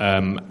feel,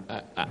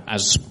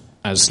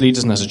 as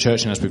leaders and as a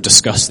church, and as we've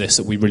discussed this,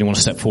 that we really want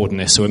to step forward in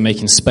this. So we're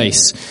making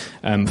space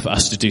for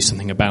us to do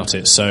something about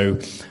it. So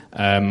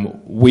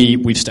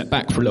we've stepped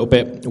back for a little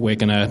bit. We're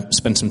going to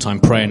spend some time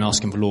praying,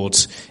 asking the Lord,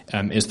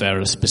 is there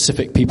a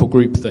specific people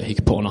group that he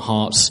could put on our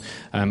hearts,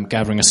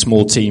 gathering a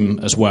small team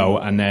as well,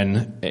 and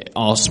then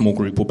our small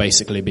group will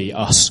basically be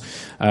us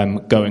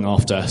going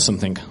after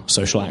something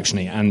social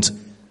actiony. And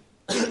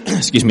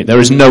excuse me, there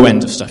is no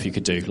end of stuff you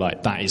could do.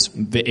 Like,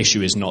 the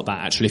issue is not that.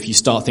 Actually, if you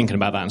start thinking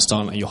about that and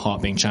start letting your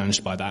heart being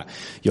challenged by that,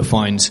 you'll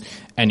find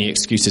any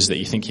excuses that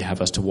you think you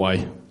have as to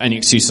why, any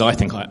excuses I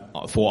think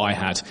I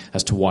had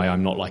as to why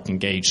I'm not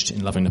engaged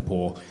in loving the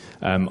poor,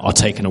 are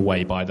taken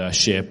away by the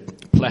sheer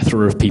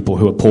plethora of people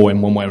who are poor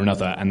in one way or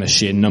another, and the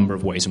sheer number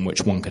of ways in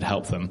which one could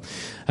help them.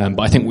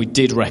 But I think we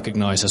did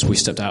recognise, as we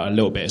stepped out a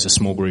little bit as a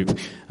small group,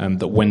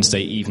 that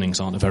Wednesday evenings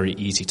aren't a very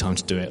easy time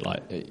to do it.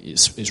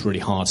 It's really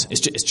hard.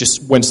 It's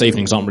just Wednesday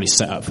evenings aren't really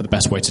set up for the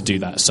best way to do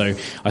that. So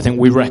I think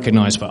we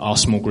recognise that our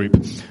small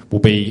group will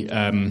be,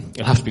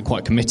 it'll have to be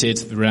quite committed.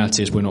 The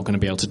reality is we're not going to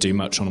be able to do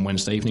much on a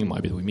Wednesday evening. It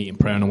might be that we meet in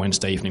prayer on a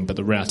Wednesday evening, but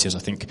the reality is I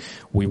think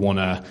we want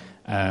to,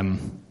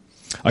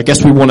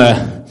 we want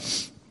to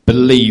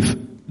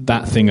believe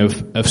that thing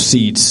of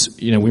seeds.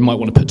 We might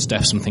want to put to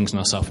death some things in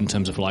ourselves in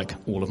terms of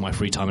all of my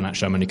free time, and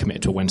actually I'm only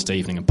committed to a Wednesday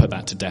evening, and put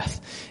that to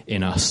death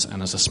in us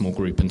and as a small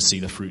group, and see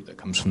the fruit that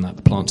comes from that,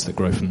 the plants that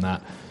grow from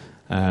that.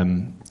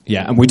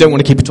 Yeah, and we don't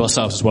want to keep it to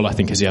ourselves as well, I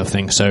think, is the other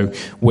thing. So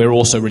we're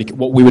also really,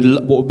 what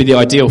would be the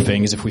ideal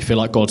thing is if we feel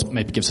like God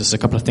maybe gives us a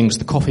couple of things.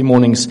 The coffee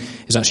mornings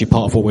is actually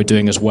part of what we're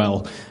doing as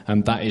well.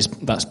 And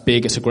that's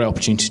big. It's a great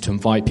opportunity to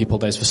invite people.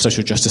 There's the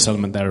social justice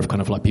element there of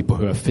kind of like people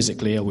who are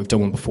physically ill. We've done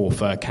one before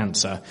for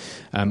cancer.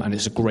 And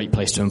it's a great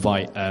place to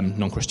invite,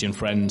 non-Christian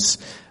friends,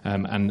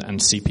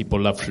 and see people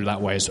loved through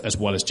that way as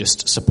well as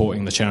just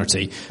supporting the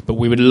charity. But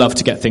we would love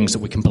to get things that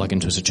we can plug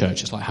into as a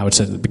church. It's like Howard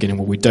said at the beginning,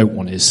 what we don't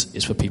want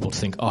is for people to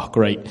think, oh,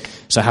 great.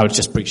 So Howard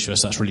just preached to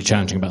us, that's really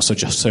challenging about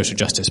social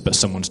justice, but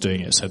someone's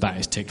doing it, so that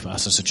is ticked for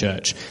us as a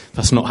church.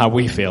 That's not how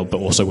we feel, but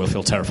also we'll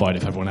feel terrified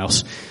if everyone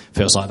else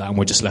feels like that and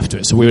we're just left to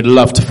it. So we would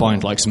love to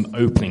find like some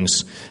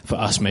openings for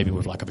us, maybe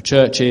with like other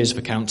churches,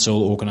 for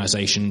council,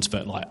 organisations,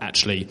 but like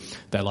actually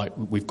they're like,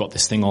 we've got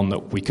this thing on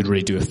that we could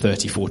really do with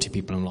 30, 40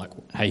 people, and I'm like,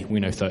 hey, we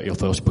know 30 or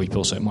 30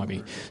 people, so it might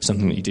be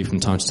something that you do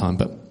from time to time,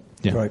 but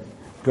yeah.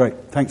 Great.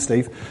 Thanks,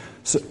 Steve.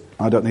 So,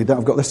 I don't need that,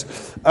 I've got this.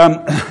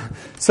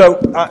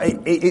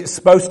 It's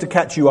supposed to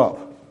catch you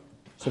up.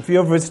 So if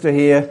you're a visitor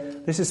here,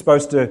 this is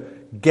supposed to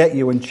get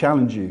you and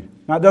challenge you.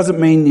 Now, it doesn't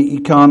mean that you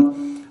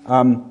can't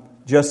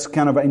just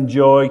kind of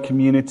enjoy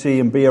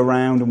community and be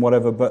around and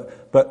whatever,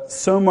 but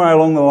somewhere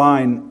along the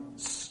line,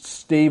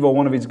 Steve or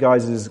one of his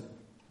guys is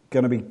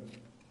going to be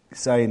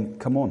saying,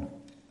 come on,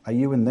 are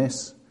you in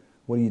this?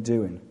 What are you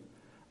doing?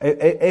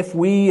 If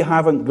we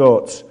haven't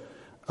got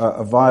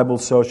a viable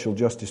social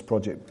justice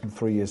project in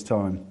 3 years'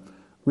 time,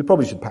 we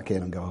probably should pack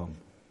in and go home.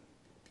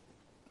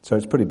 So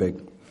it's pretty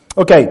big.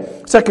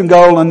 Okay, second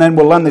goal, and then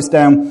we'll land this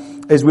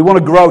down, is we want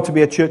to grow to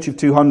be a church of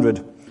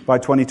 200 by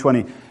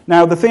 2020.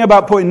 Now, the thing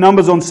about putting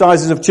numbers on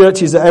sizes of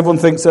churches, that everyone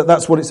thinks that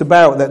that's what it's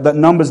about, that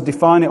numbers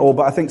define it all,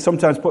 but I think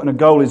sometimes putting a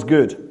goal is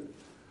good.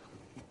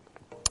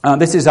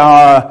 This is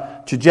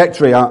our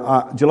trajectory.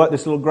 Do you like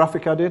this little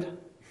graphic I did?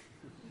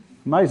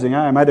 Amazing, eh?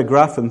 I made a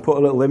graph and put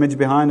a little image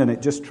behind, and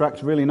it just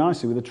tracks really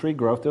nicely with the tree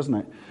growth, doesn't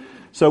it?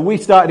 So we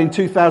started in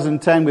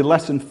 2010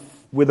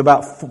 with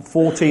about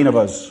 14 of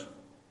us.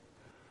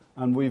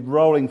 And we're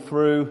rolling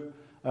through.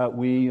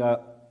 We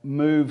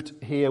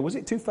moved here. Was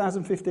it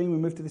 2015 we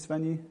moved to this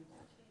venue?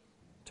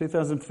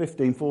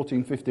 2015,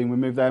 14, 15, we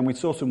moved there, and we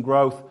saw some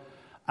growth.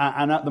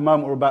 And at the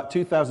moment, we're about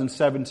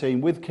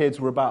 2017. With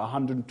kids, we're about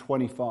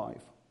 125.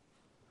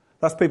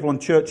 That's people on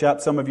church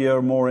app. Some of you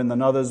are more in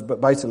than others, but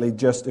basically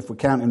just if we're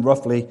counting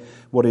roughly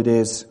what it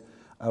is,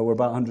 we're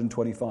about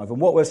 125. And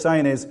what we're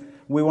saying is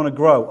we want to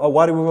grow. Oh,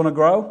 why do we want to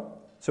grow?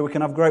 So we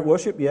can have great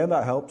worship? Yeah,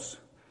 that helps.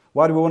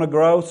 Why do we want to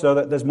grow? So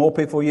that there's more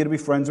people for you to be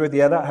friends with?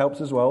 Yeah, that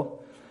helps as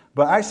well.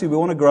 But actually we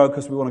want to grow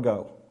because we want to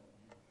go.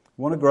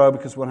 We want to grow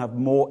because we want to have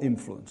more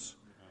influence.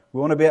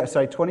 We want to be able to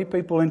say 20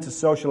 people into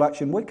social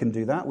action. We can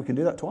do that. We can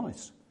do that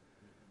twice.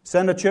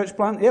 Send a church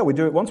plant? Yeah, we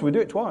do it once. We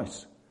do it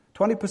twice.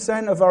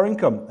 20% of our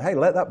income. Hey,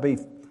 let that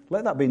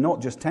be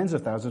not just tens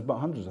of thousands, but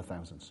hundreds of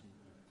thousands.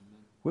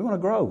 We want to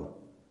grow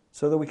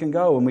so that we can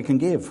go and we can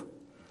give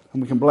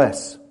and we can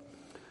bless.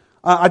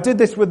 I did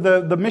this with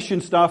the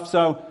mission stuff.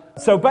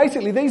 So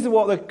basically, these are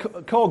what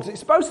the cogs. It's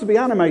supposed to be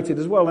animated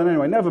as well. And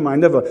anyway, never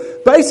mind.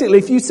 Basically,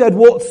 if you said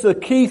what's the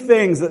key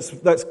things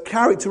that's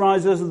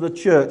characterised us as the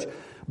church,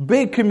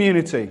 big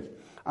community.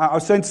 I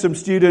was saying to some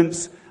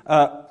students,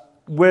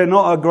 we're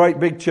not a great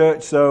big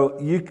church, so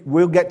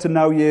we'll get to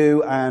know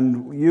you,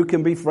 and you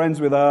can be friends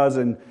with us,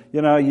 and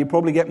you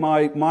probably get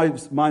my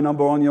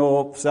number on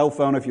your cell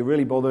phone if you're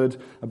really bothered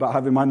about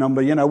having my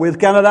number. We're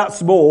kind of that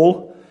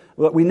small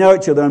that we know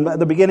each other. And at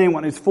the beginning,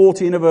 when it's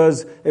 14 of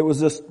us, it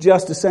was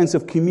just a sense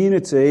of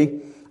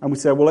community, and we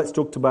said, well, let's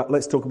talk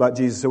about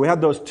Jesus. So we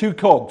had those two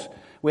cogs.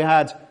 We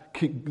had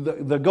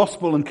the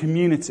gospel and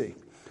community.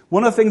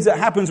 One of the things that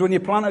happens when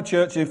you plant a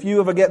church, if you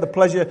ever get the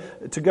pleasure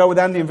to go with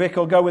Andy and Vic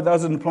or go with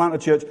us and plant a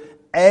church,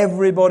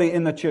 everybody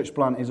in the church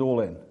plant is all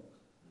in.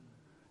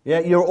 Yeah,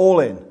 you're all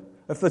in.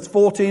 If there's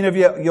 14 of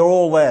you, you're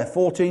all there.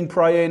 14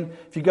 praying.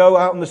 If you go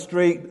out on the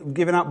street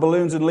giving out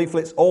balloons and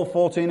leaflets, all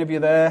 14 of you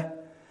there.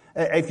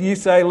 If you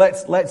say,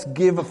 let's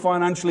give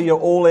financially, you're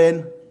all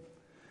in.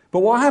 But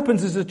what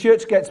happens as the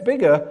church gets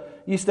bigger,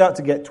 you start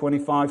to get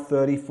 25,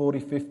 30, 40,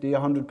 50,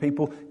 100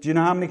 people. Do you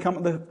know how many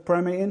come to the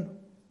prayer meeting?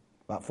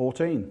 About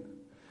 14.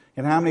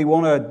 You know how many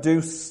want to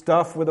do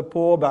stuff with the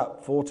poor?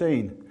 About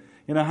 14.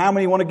 You know how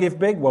many want to give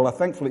big? Well,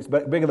 thankfully it's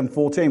bigger than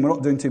 14. We're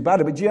not doing too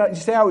bad. But do you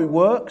see how it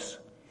works?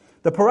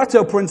 The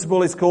Pareto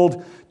principle is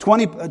called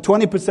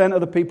 20%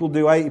 of the people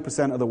do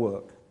 80% of the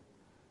work.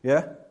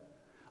 Yeah?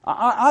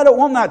 I don't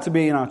want that to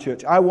be in our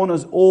church. I want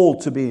us all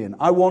to be in.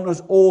 I want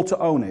us all to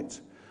own it.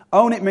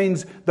 Own it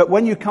means that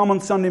when you come on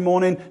Sunday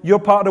morning, you're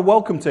part of the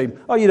welcome team.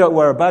 Oh, you don't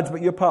wear a badge,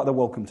 but you're part of the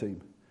welcome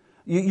team.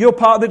 You're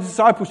part of the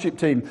discipleship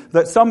team.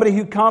 That somebody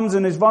who comes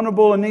and is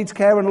vulnerable and needs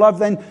care and love,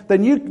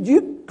 then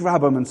you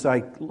grab them and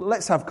say,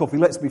 let's have coffee,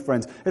 let's be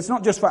friends. It's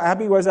not just for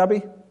Abby. Where's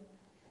Abby?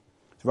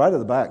 It's right at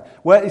the back.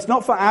 Well, it's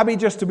not for Abby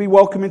just to be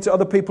welcoming to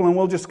other people and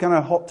we'll just kind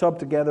of hot tub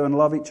together and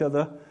love each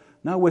other.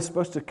 No, we're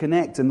supposed to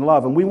connect and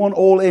love, and we want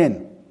all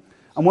in.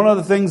 And one of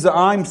the things that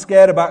I'm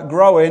scared about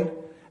growing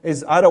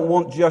is I don't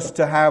want just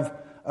to have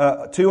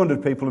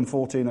 200 people and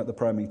 14 at the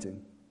prayer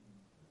meeting.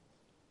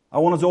 I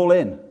want us all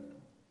in.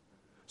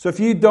 So if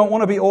you don't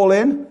want to be all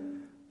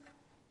in,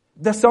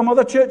 there's some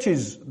other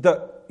churches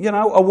that,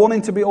 are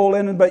wanting to be all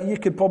in, but you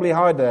could probably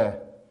hide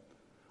there.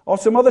 Or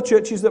some other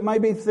churches that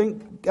maybe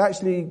think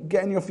actually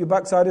getting you off your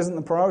backside isn't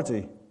the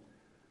priority.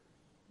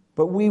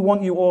 But we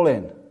want you all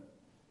in.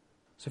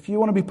 So if you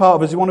want to be part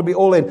of us, you want to be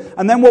all in.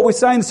 And then what we're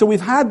saying, so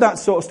we've had that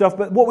sort of stuff,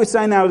 but what we're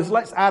saying now is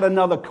let's add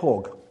another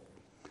cog.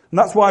 And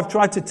that's why I've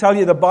tried to tell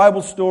you the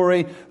Bible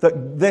story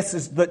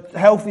that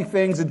healthy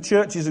things and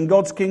churches and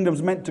God's kingdom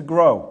is meant to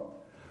grow.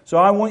 So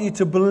I want you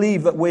to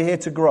believe that we're here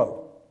to grow.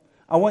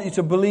 I want you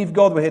to believe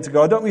God we're here to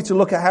grow. I don't want you to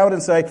look at Howard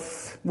and say,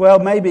 well,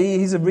 maybe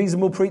he's a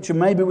reasonable preacher.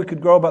 Maybe we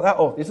could grow about that.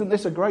 Or isn't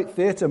this a great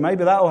theatre?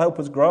 Maybe that'll help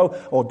us grow.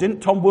 Or didn't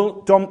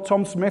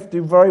Tom Smith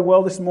do very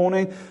well this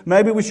morning?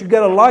 Maybe we should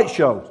get a light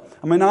show.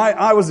 I mean,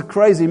 I was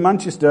crazy in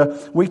Manchester.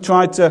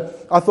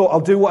 I thought I'll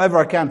do whatever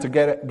I can to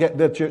get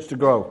the church to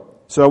grow.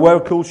 So I wear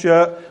a cool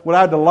shirt. We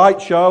had the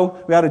light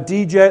show. We had a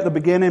DJ at the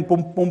beginning.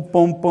 Boom, boom,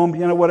 boom,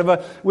 boom,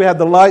 whatever. We had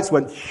the lights,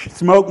 went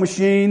smoke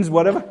machines,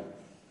 whatever.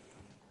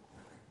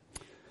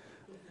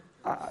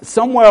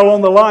 Somewhere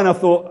along the line I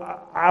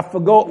thought, I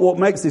forgot what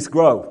makes this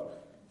grow.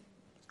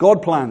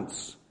 God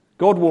plants.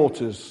 God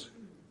waters.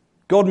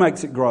 God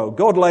makes it grow.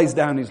 God lays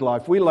down his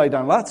life. We lay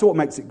down. That's what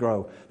makes it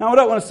grow. Now I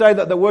don't want to say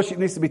that the worship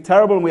needs to be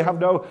terrible and we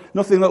have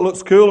nothing that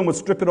looks cool and we'll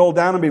strip it all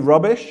down and be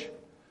rubbish.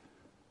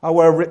 I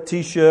wear a ripped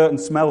t-shirt and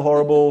smell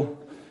horrible.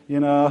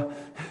 The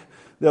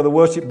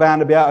worship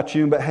band will be out of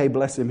tune, but hey,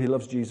 bless him, he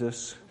loves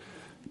Jesus.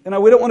 We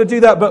don't want to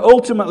do that, but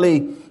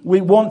ultimately,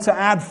 we want to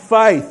add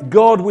faith.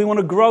 God, we want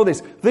to grow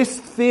this. This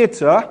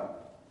theatre,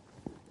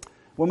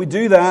 when we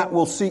do that,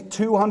 we'll seat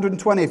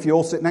 220 if you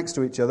all sit next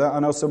to each other.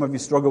 I know some of you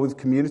struggle with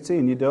community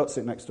and you don't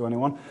sit next to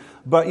anyone.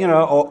 But,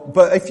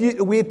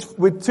 with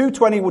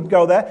 220 would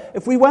go there.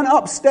 If we went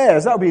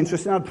upstairs, that would be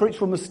interesting. I'd preach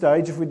from the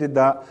stage if we did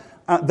that.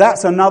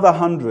 That's another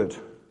 100.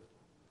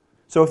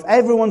 So if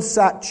everyone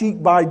sat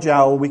cheek by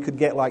jowl, we could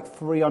get like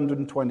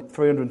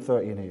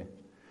 330 in here.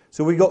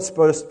 So we've got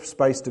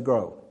space to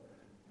grow.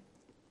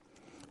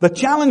 The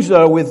challenge,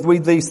 though,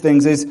 with these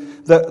things is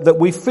that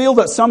we feel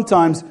that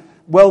sometimes,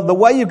 the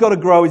way you've got to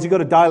grow is you've got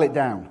to dial it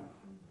down.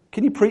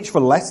 Can you preach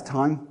for less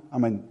time? I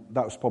mean,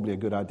 that was probably a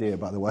good idea,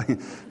 by the way.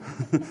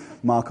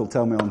 Mark will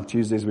tell me on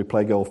Tuesdays we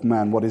play golf.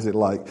 Man, what is it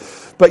like?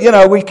 But, we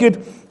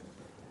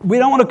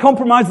don't want to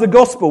compromise the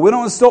gospel. We don't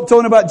want to stop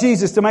talking about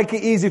Jesus to make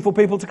it easy for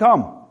people to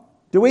come.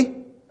 Do we?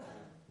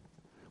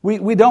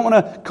 We don't want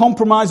to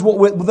compromise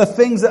the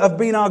things that have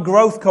been our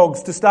growth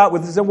cogs to start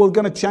with, and we're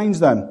going to change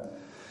them.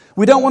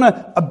 We don't want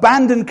to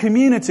abandon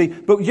community,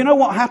 but you know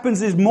what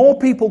happens is more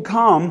people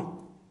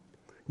come,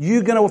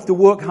 you're going to have to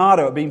work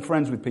harder at being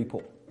friends with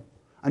people.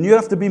 And you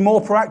have to be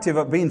more proactive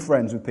at being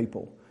friends with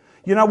people.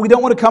 We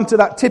don't want to come to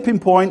that tipping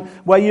point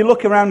where you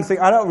look around and think,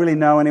 I don't really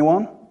know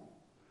anyone,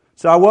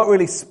 so I won't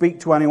really speak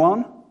to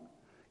anyone.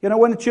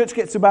 When the church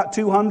gets to about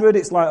 200,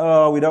 it's like,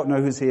 oh, we don't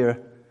know who's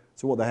here,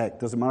 so what the heck,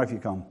 doesn't matter if you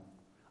come.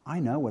 I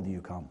know whether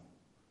you come.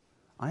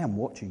 I am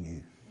watching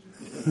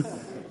you.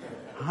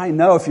 I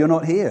know if you're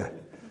not here.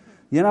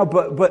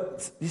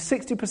 But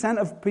 60%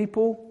 of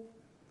people,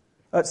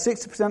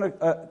 60%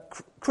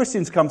 of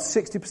Christians come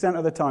 60%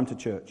 of the time to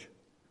church.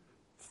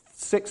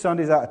 6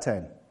 Sundays out of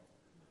 10.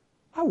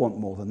 I want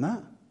more than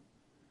that.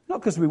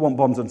 Not because we want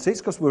bombs on seats,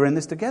 because we're in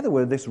this together.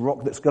 We're this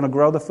rock that's going to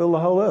grow to fill the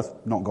whole earth.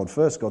 Not God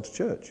first, God's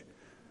church.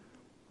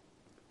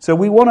 So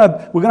we're going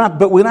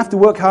to have to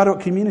work harder at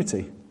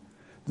community.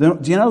 Do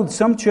you know,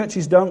 some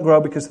churches don't grow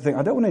because they think,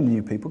 I don't want any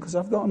new people because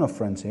I've got enough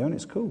friends here and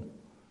it's cool.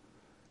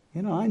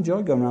 I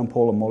enjoy going around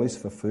Paul and Molly's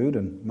for food,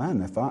 and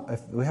man, if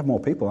we have more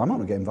people, I might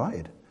not get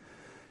invited.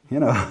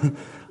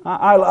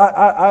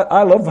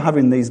 I love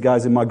having these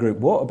guys in my group.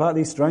 What about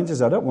these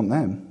strangers? I don't want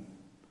them.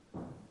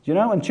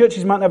 And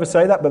churches might never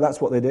say that, but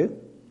that's what they do.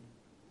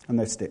 And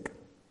they stick.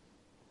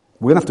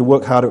 We're going to have to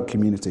work harder at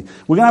community.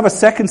 We're going to have a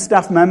second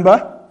staff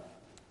member,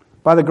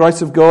 by the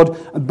grace of God,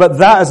 but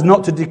that is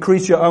not to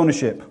decrease your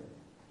ownership.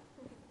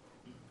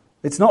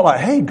 It's not like,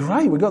 hey,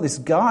 great, we've got this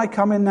guy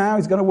coming now.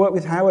 He's going to work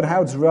with Howard.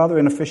 Howard's rather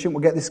inefficient.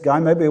 We'll get this guy.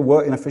 Maybe he'll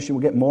work inefficient.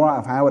 We'll get more out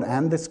of Howard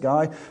and this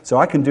guy. So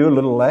I can do a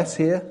little less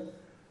here.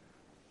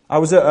 I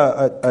was at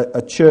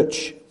a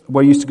church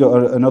where I used to go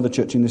to another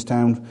church in this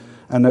town,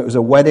 and it was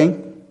a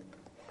wedding.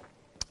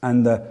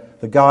 And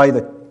the guy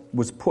that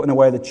was putting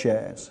away the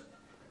chairs.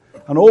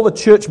 And all the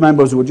church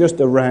members were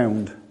just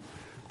around,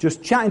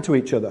 just chatting to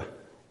each other.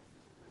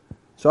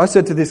 So I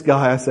said to this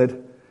guy, I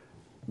said,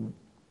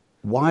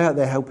 why aren't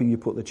they helping you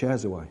put the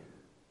chairs away?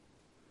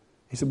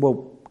 He said, well,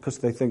 because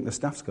they think the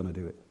staff's going to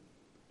do it.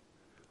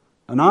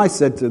 And I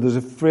said, there's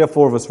 3 or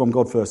 4 of us from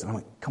God First. And I'm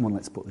like, come on,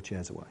 let's put the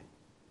chairs away.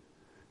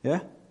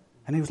 Yeah?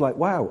 And he was like,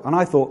 wow. And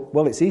I thought,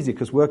 well, it's easy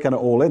because we're kind of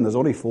all in. There's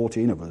only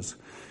 14 of us.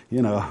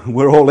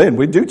 We're all in.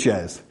 We do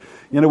chairs.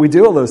 We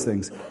do all those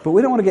things. But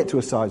we don't want to get to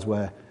a size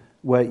where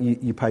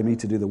you pay me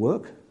to do the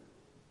work.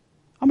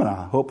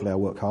 Hopefully I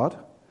work hard.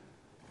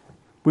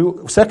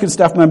 Second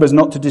staff members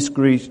not to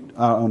discredit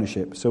our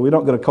ownership. So we're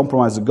not going to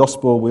compromise the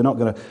gospel.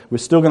 We're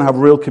still going to have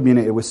real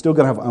community. We're still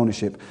going to have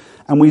ownership.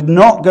 And we're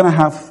not going to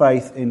have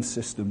faith in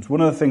systems.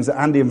 One of the things that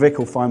Andy and Vic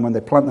will find when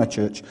they plant their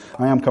church,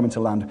 I am coming to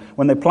land,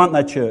 when they plant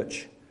their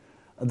church,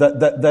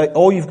 that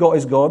all you've got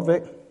is God,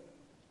 Vic.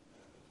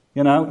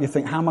 You know, you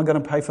think, how am I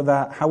going to pay for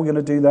that? How are we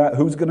going to do that?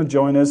 Who's going to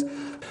join us?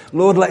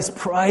 Lord, let's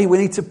pray. We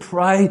need to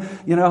pray.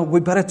 You know, we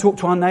better talk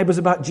to our neighbours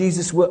about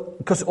Jesus,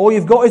 because all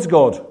you've got is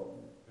God.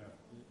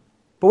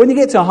 But when you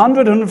get to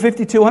 100,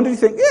 150, 200, you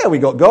think, yeah, we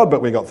got God,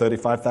 but we got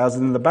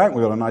 35,000 in the bank.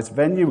 We got a nice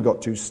venue. We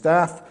got 2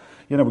 staff.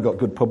 You know, we got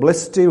good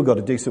publicity. We got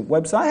a decent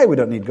website. Hey, we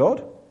don't need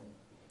God.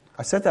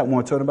 I said that when we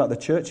were talking about the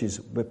churches,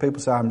 where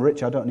people say, I'm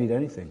rich, I don't need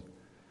anything.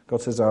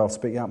 God says, I'll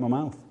spit you out my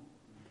mouth.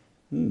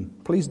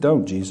 Please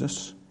don't,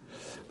 Jesus.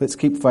 Let's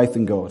keep faith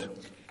in God.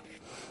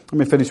 Let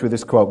me finish with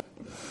this quote.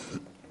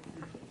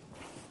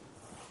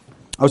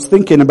 I was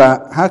thinking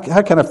about, how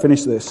can I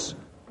finish this?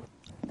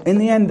 In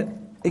the end,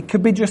 it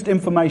could be just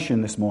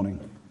information this morning.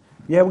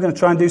 Yeah, we're going to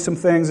try and do some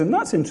things, and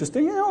that's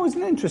interesting. Yeah,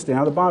 isn't it interesting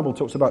how the Bible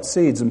talks about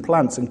seeds and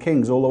plants and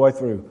kings all the way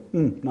through?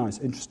 Nice,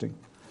 interesting.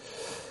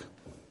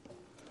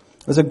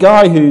 There's a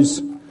guy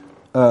who's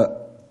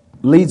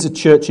leads a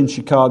church in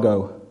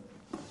Chicago.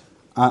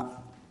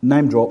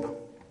 Name drop.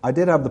 I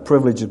did have the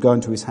privilege of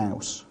going to his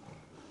house,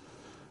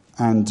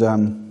 and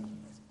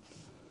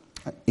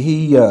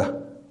he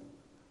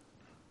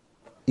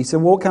said,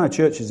 well, what kind of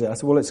church is it? I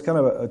said, well, it's kind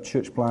of a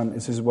church plant.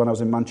 This is when I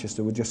was in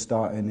Manchester. We're just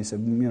starting. He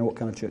said, you know, what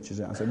kind of church is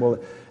it? I said, well,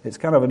 it's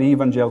kind of an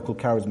evangelical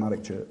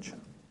charismatic church.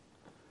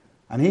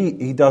 And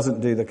he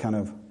doesn't do the kind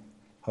of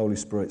Holy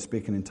Spirit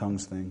speaking in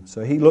tongues thing.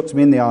 So he looks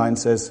me in the eye and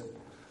says,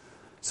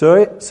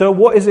 so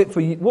what is it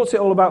for you? What's it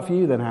all about for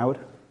you then, Howard?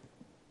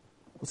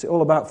 What's it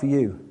all about for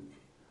you?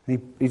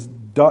 He's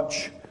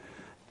Dutch,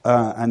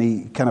 and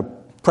he kind of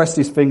pressed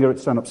his finger.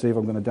 Stand up, Steve.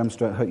 I'm going to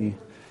demonstrate, hurt you.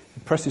 He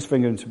pressed his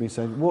finger into me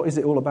saying, what is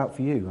it all about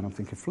for you? And I'm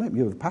thinking, Flip,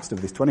 you're the pastor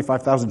of this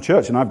 25,000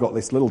 church, and I've got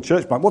this little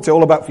church plant. What's it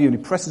all about for you? And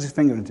he presses his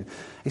finger into it.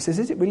 He says,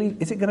 is it going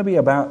to be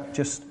about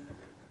just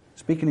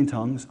speaking in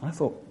tongues? And I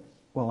thought,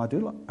 well, I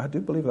do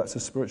believe that's a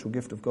spiritual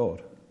gift of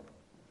God.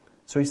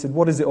 So he said,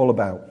 what is it all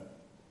about?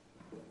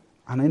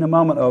 And in a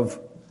moment of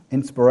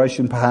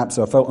inspiration, perhaps,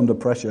 I felt under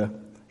pressure.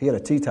 He had a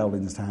tea towel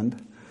in his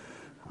hand.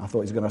 I thought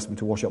he was going to ask me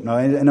to wash up. No,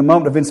 in a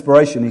moment of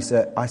inspiration,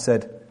 I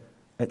said,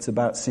 it's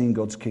about seeing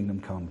God's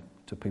kingdom come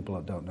to people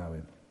that don't know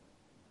him.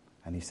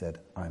 And he said,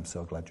 I am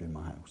so glad you're in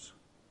my house.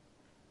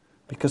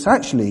 Because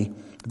actually,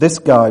 this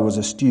guy was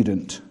a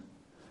student,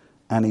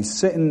 and he's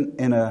sitting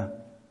in a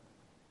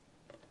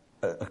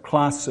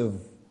class of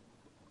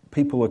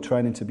people who are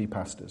training to be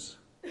pastors.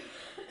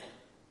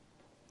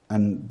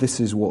 And this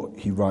is what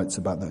he writes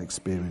about that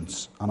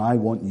experience. And I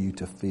want you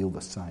to feel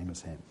the same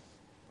as him.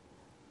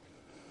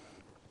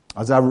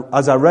 As I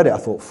read it, I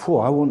thought,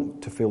 I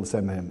want to feel the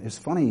same as him. It's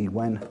funny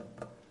let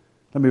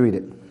me read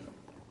it.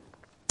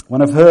 When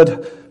I've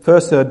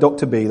first heard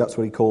Dr. B, that's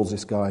what he calls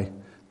this guy,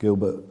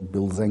 Gilbert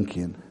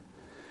Bilzenkian.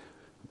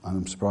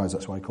 I'm surprised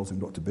that's why he calls him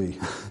Dr. B.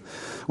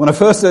 When I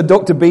first heard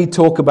Dr. B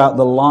talk about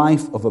the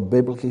life of a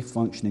biblically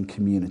functioning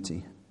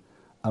community,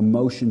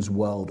 emotions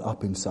welled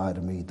up inside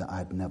of me that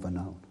I'd never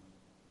known.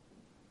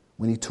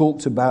 When he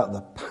talked about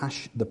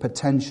the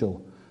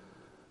potential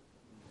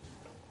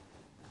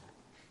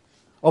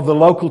of the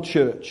local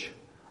church,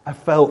 I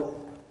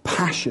felt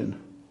passion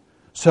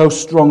so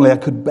strongly I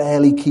could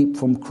barely keep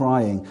from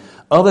crying.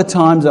 Other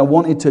times I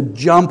wanted to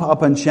jump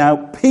up and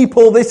shout,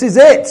 people, this is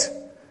it!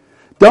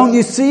 Don't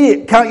you see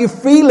it? Can't you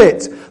feel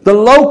it? The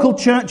local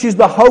church is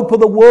the hope of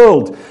the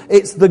world.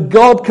 It's the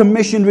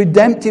God-commissioned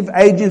redemptive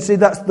agency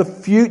that's the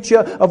future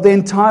of the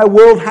entire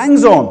world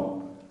hangs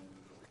on.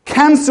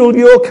 Cancel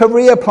your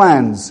career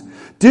plans.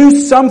 Do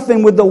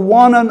something with the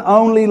one and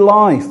only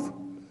life.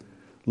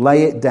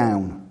 Lay it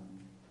down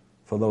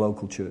for the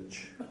local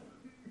church.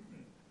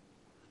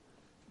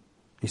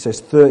 He says,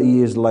 30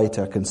 years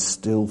later, I can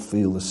still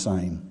feel the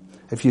same.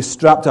 If you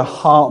strapped a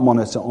heart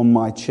monitor on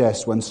my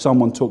chest when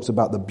someone talks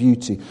about the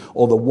beauty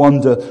or the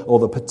wonder or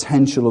the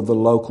potential of the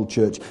local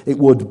church, it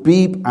would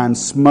beep and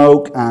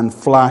smoke and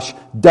flash.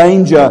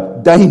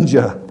 Danger,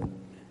 danger.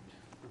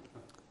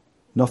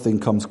 Nothing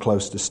comes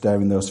close to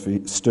stirring those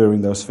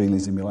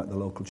feelings in me like the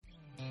local church.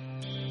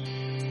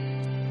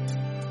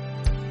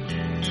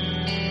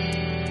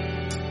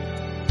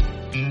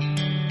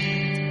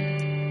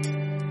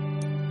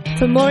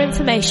 For more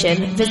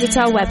information, visit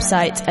our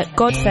website at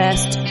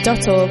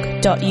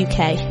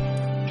godfirst.org.uk.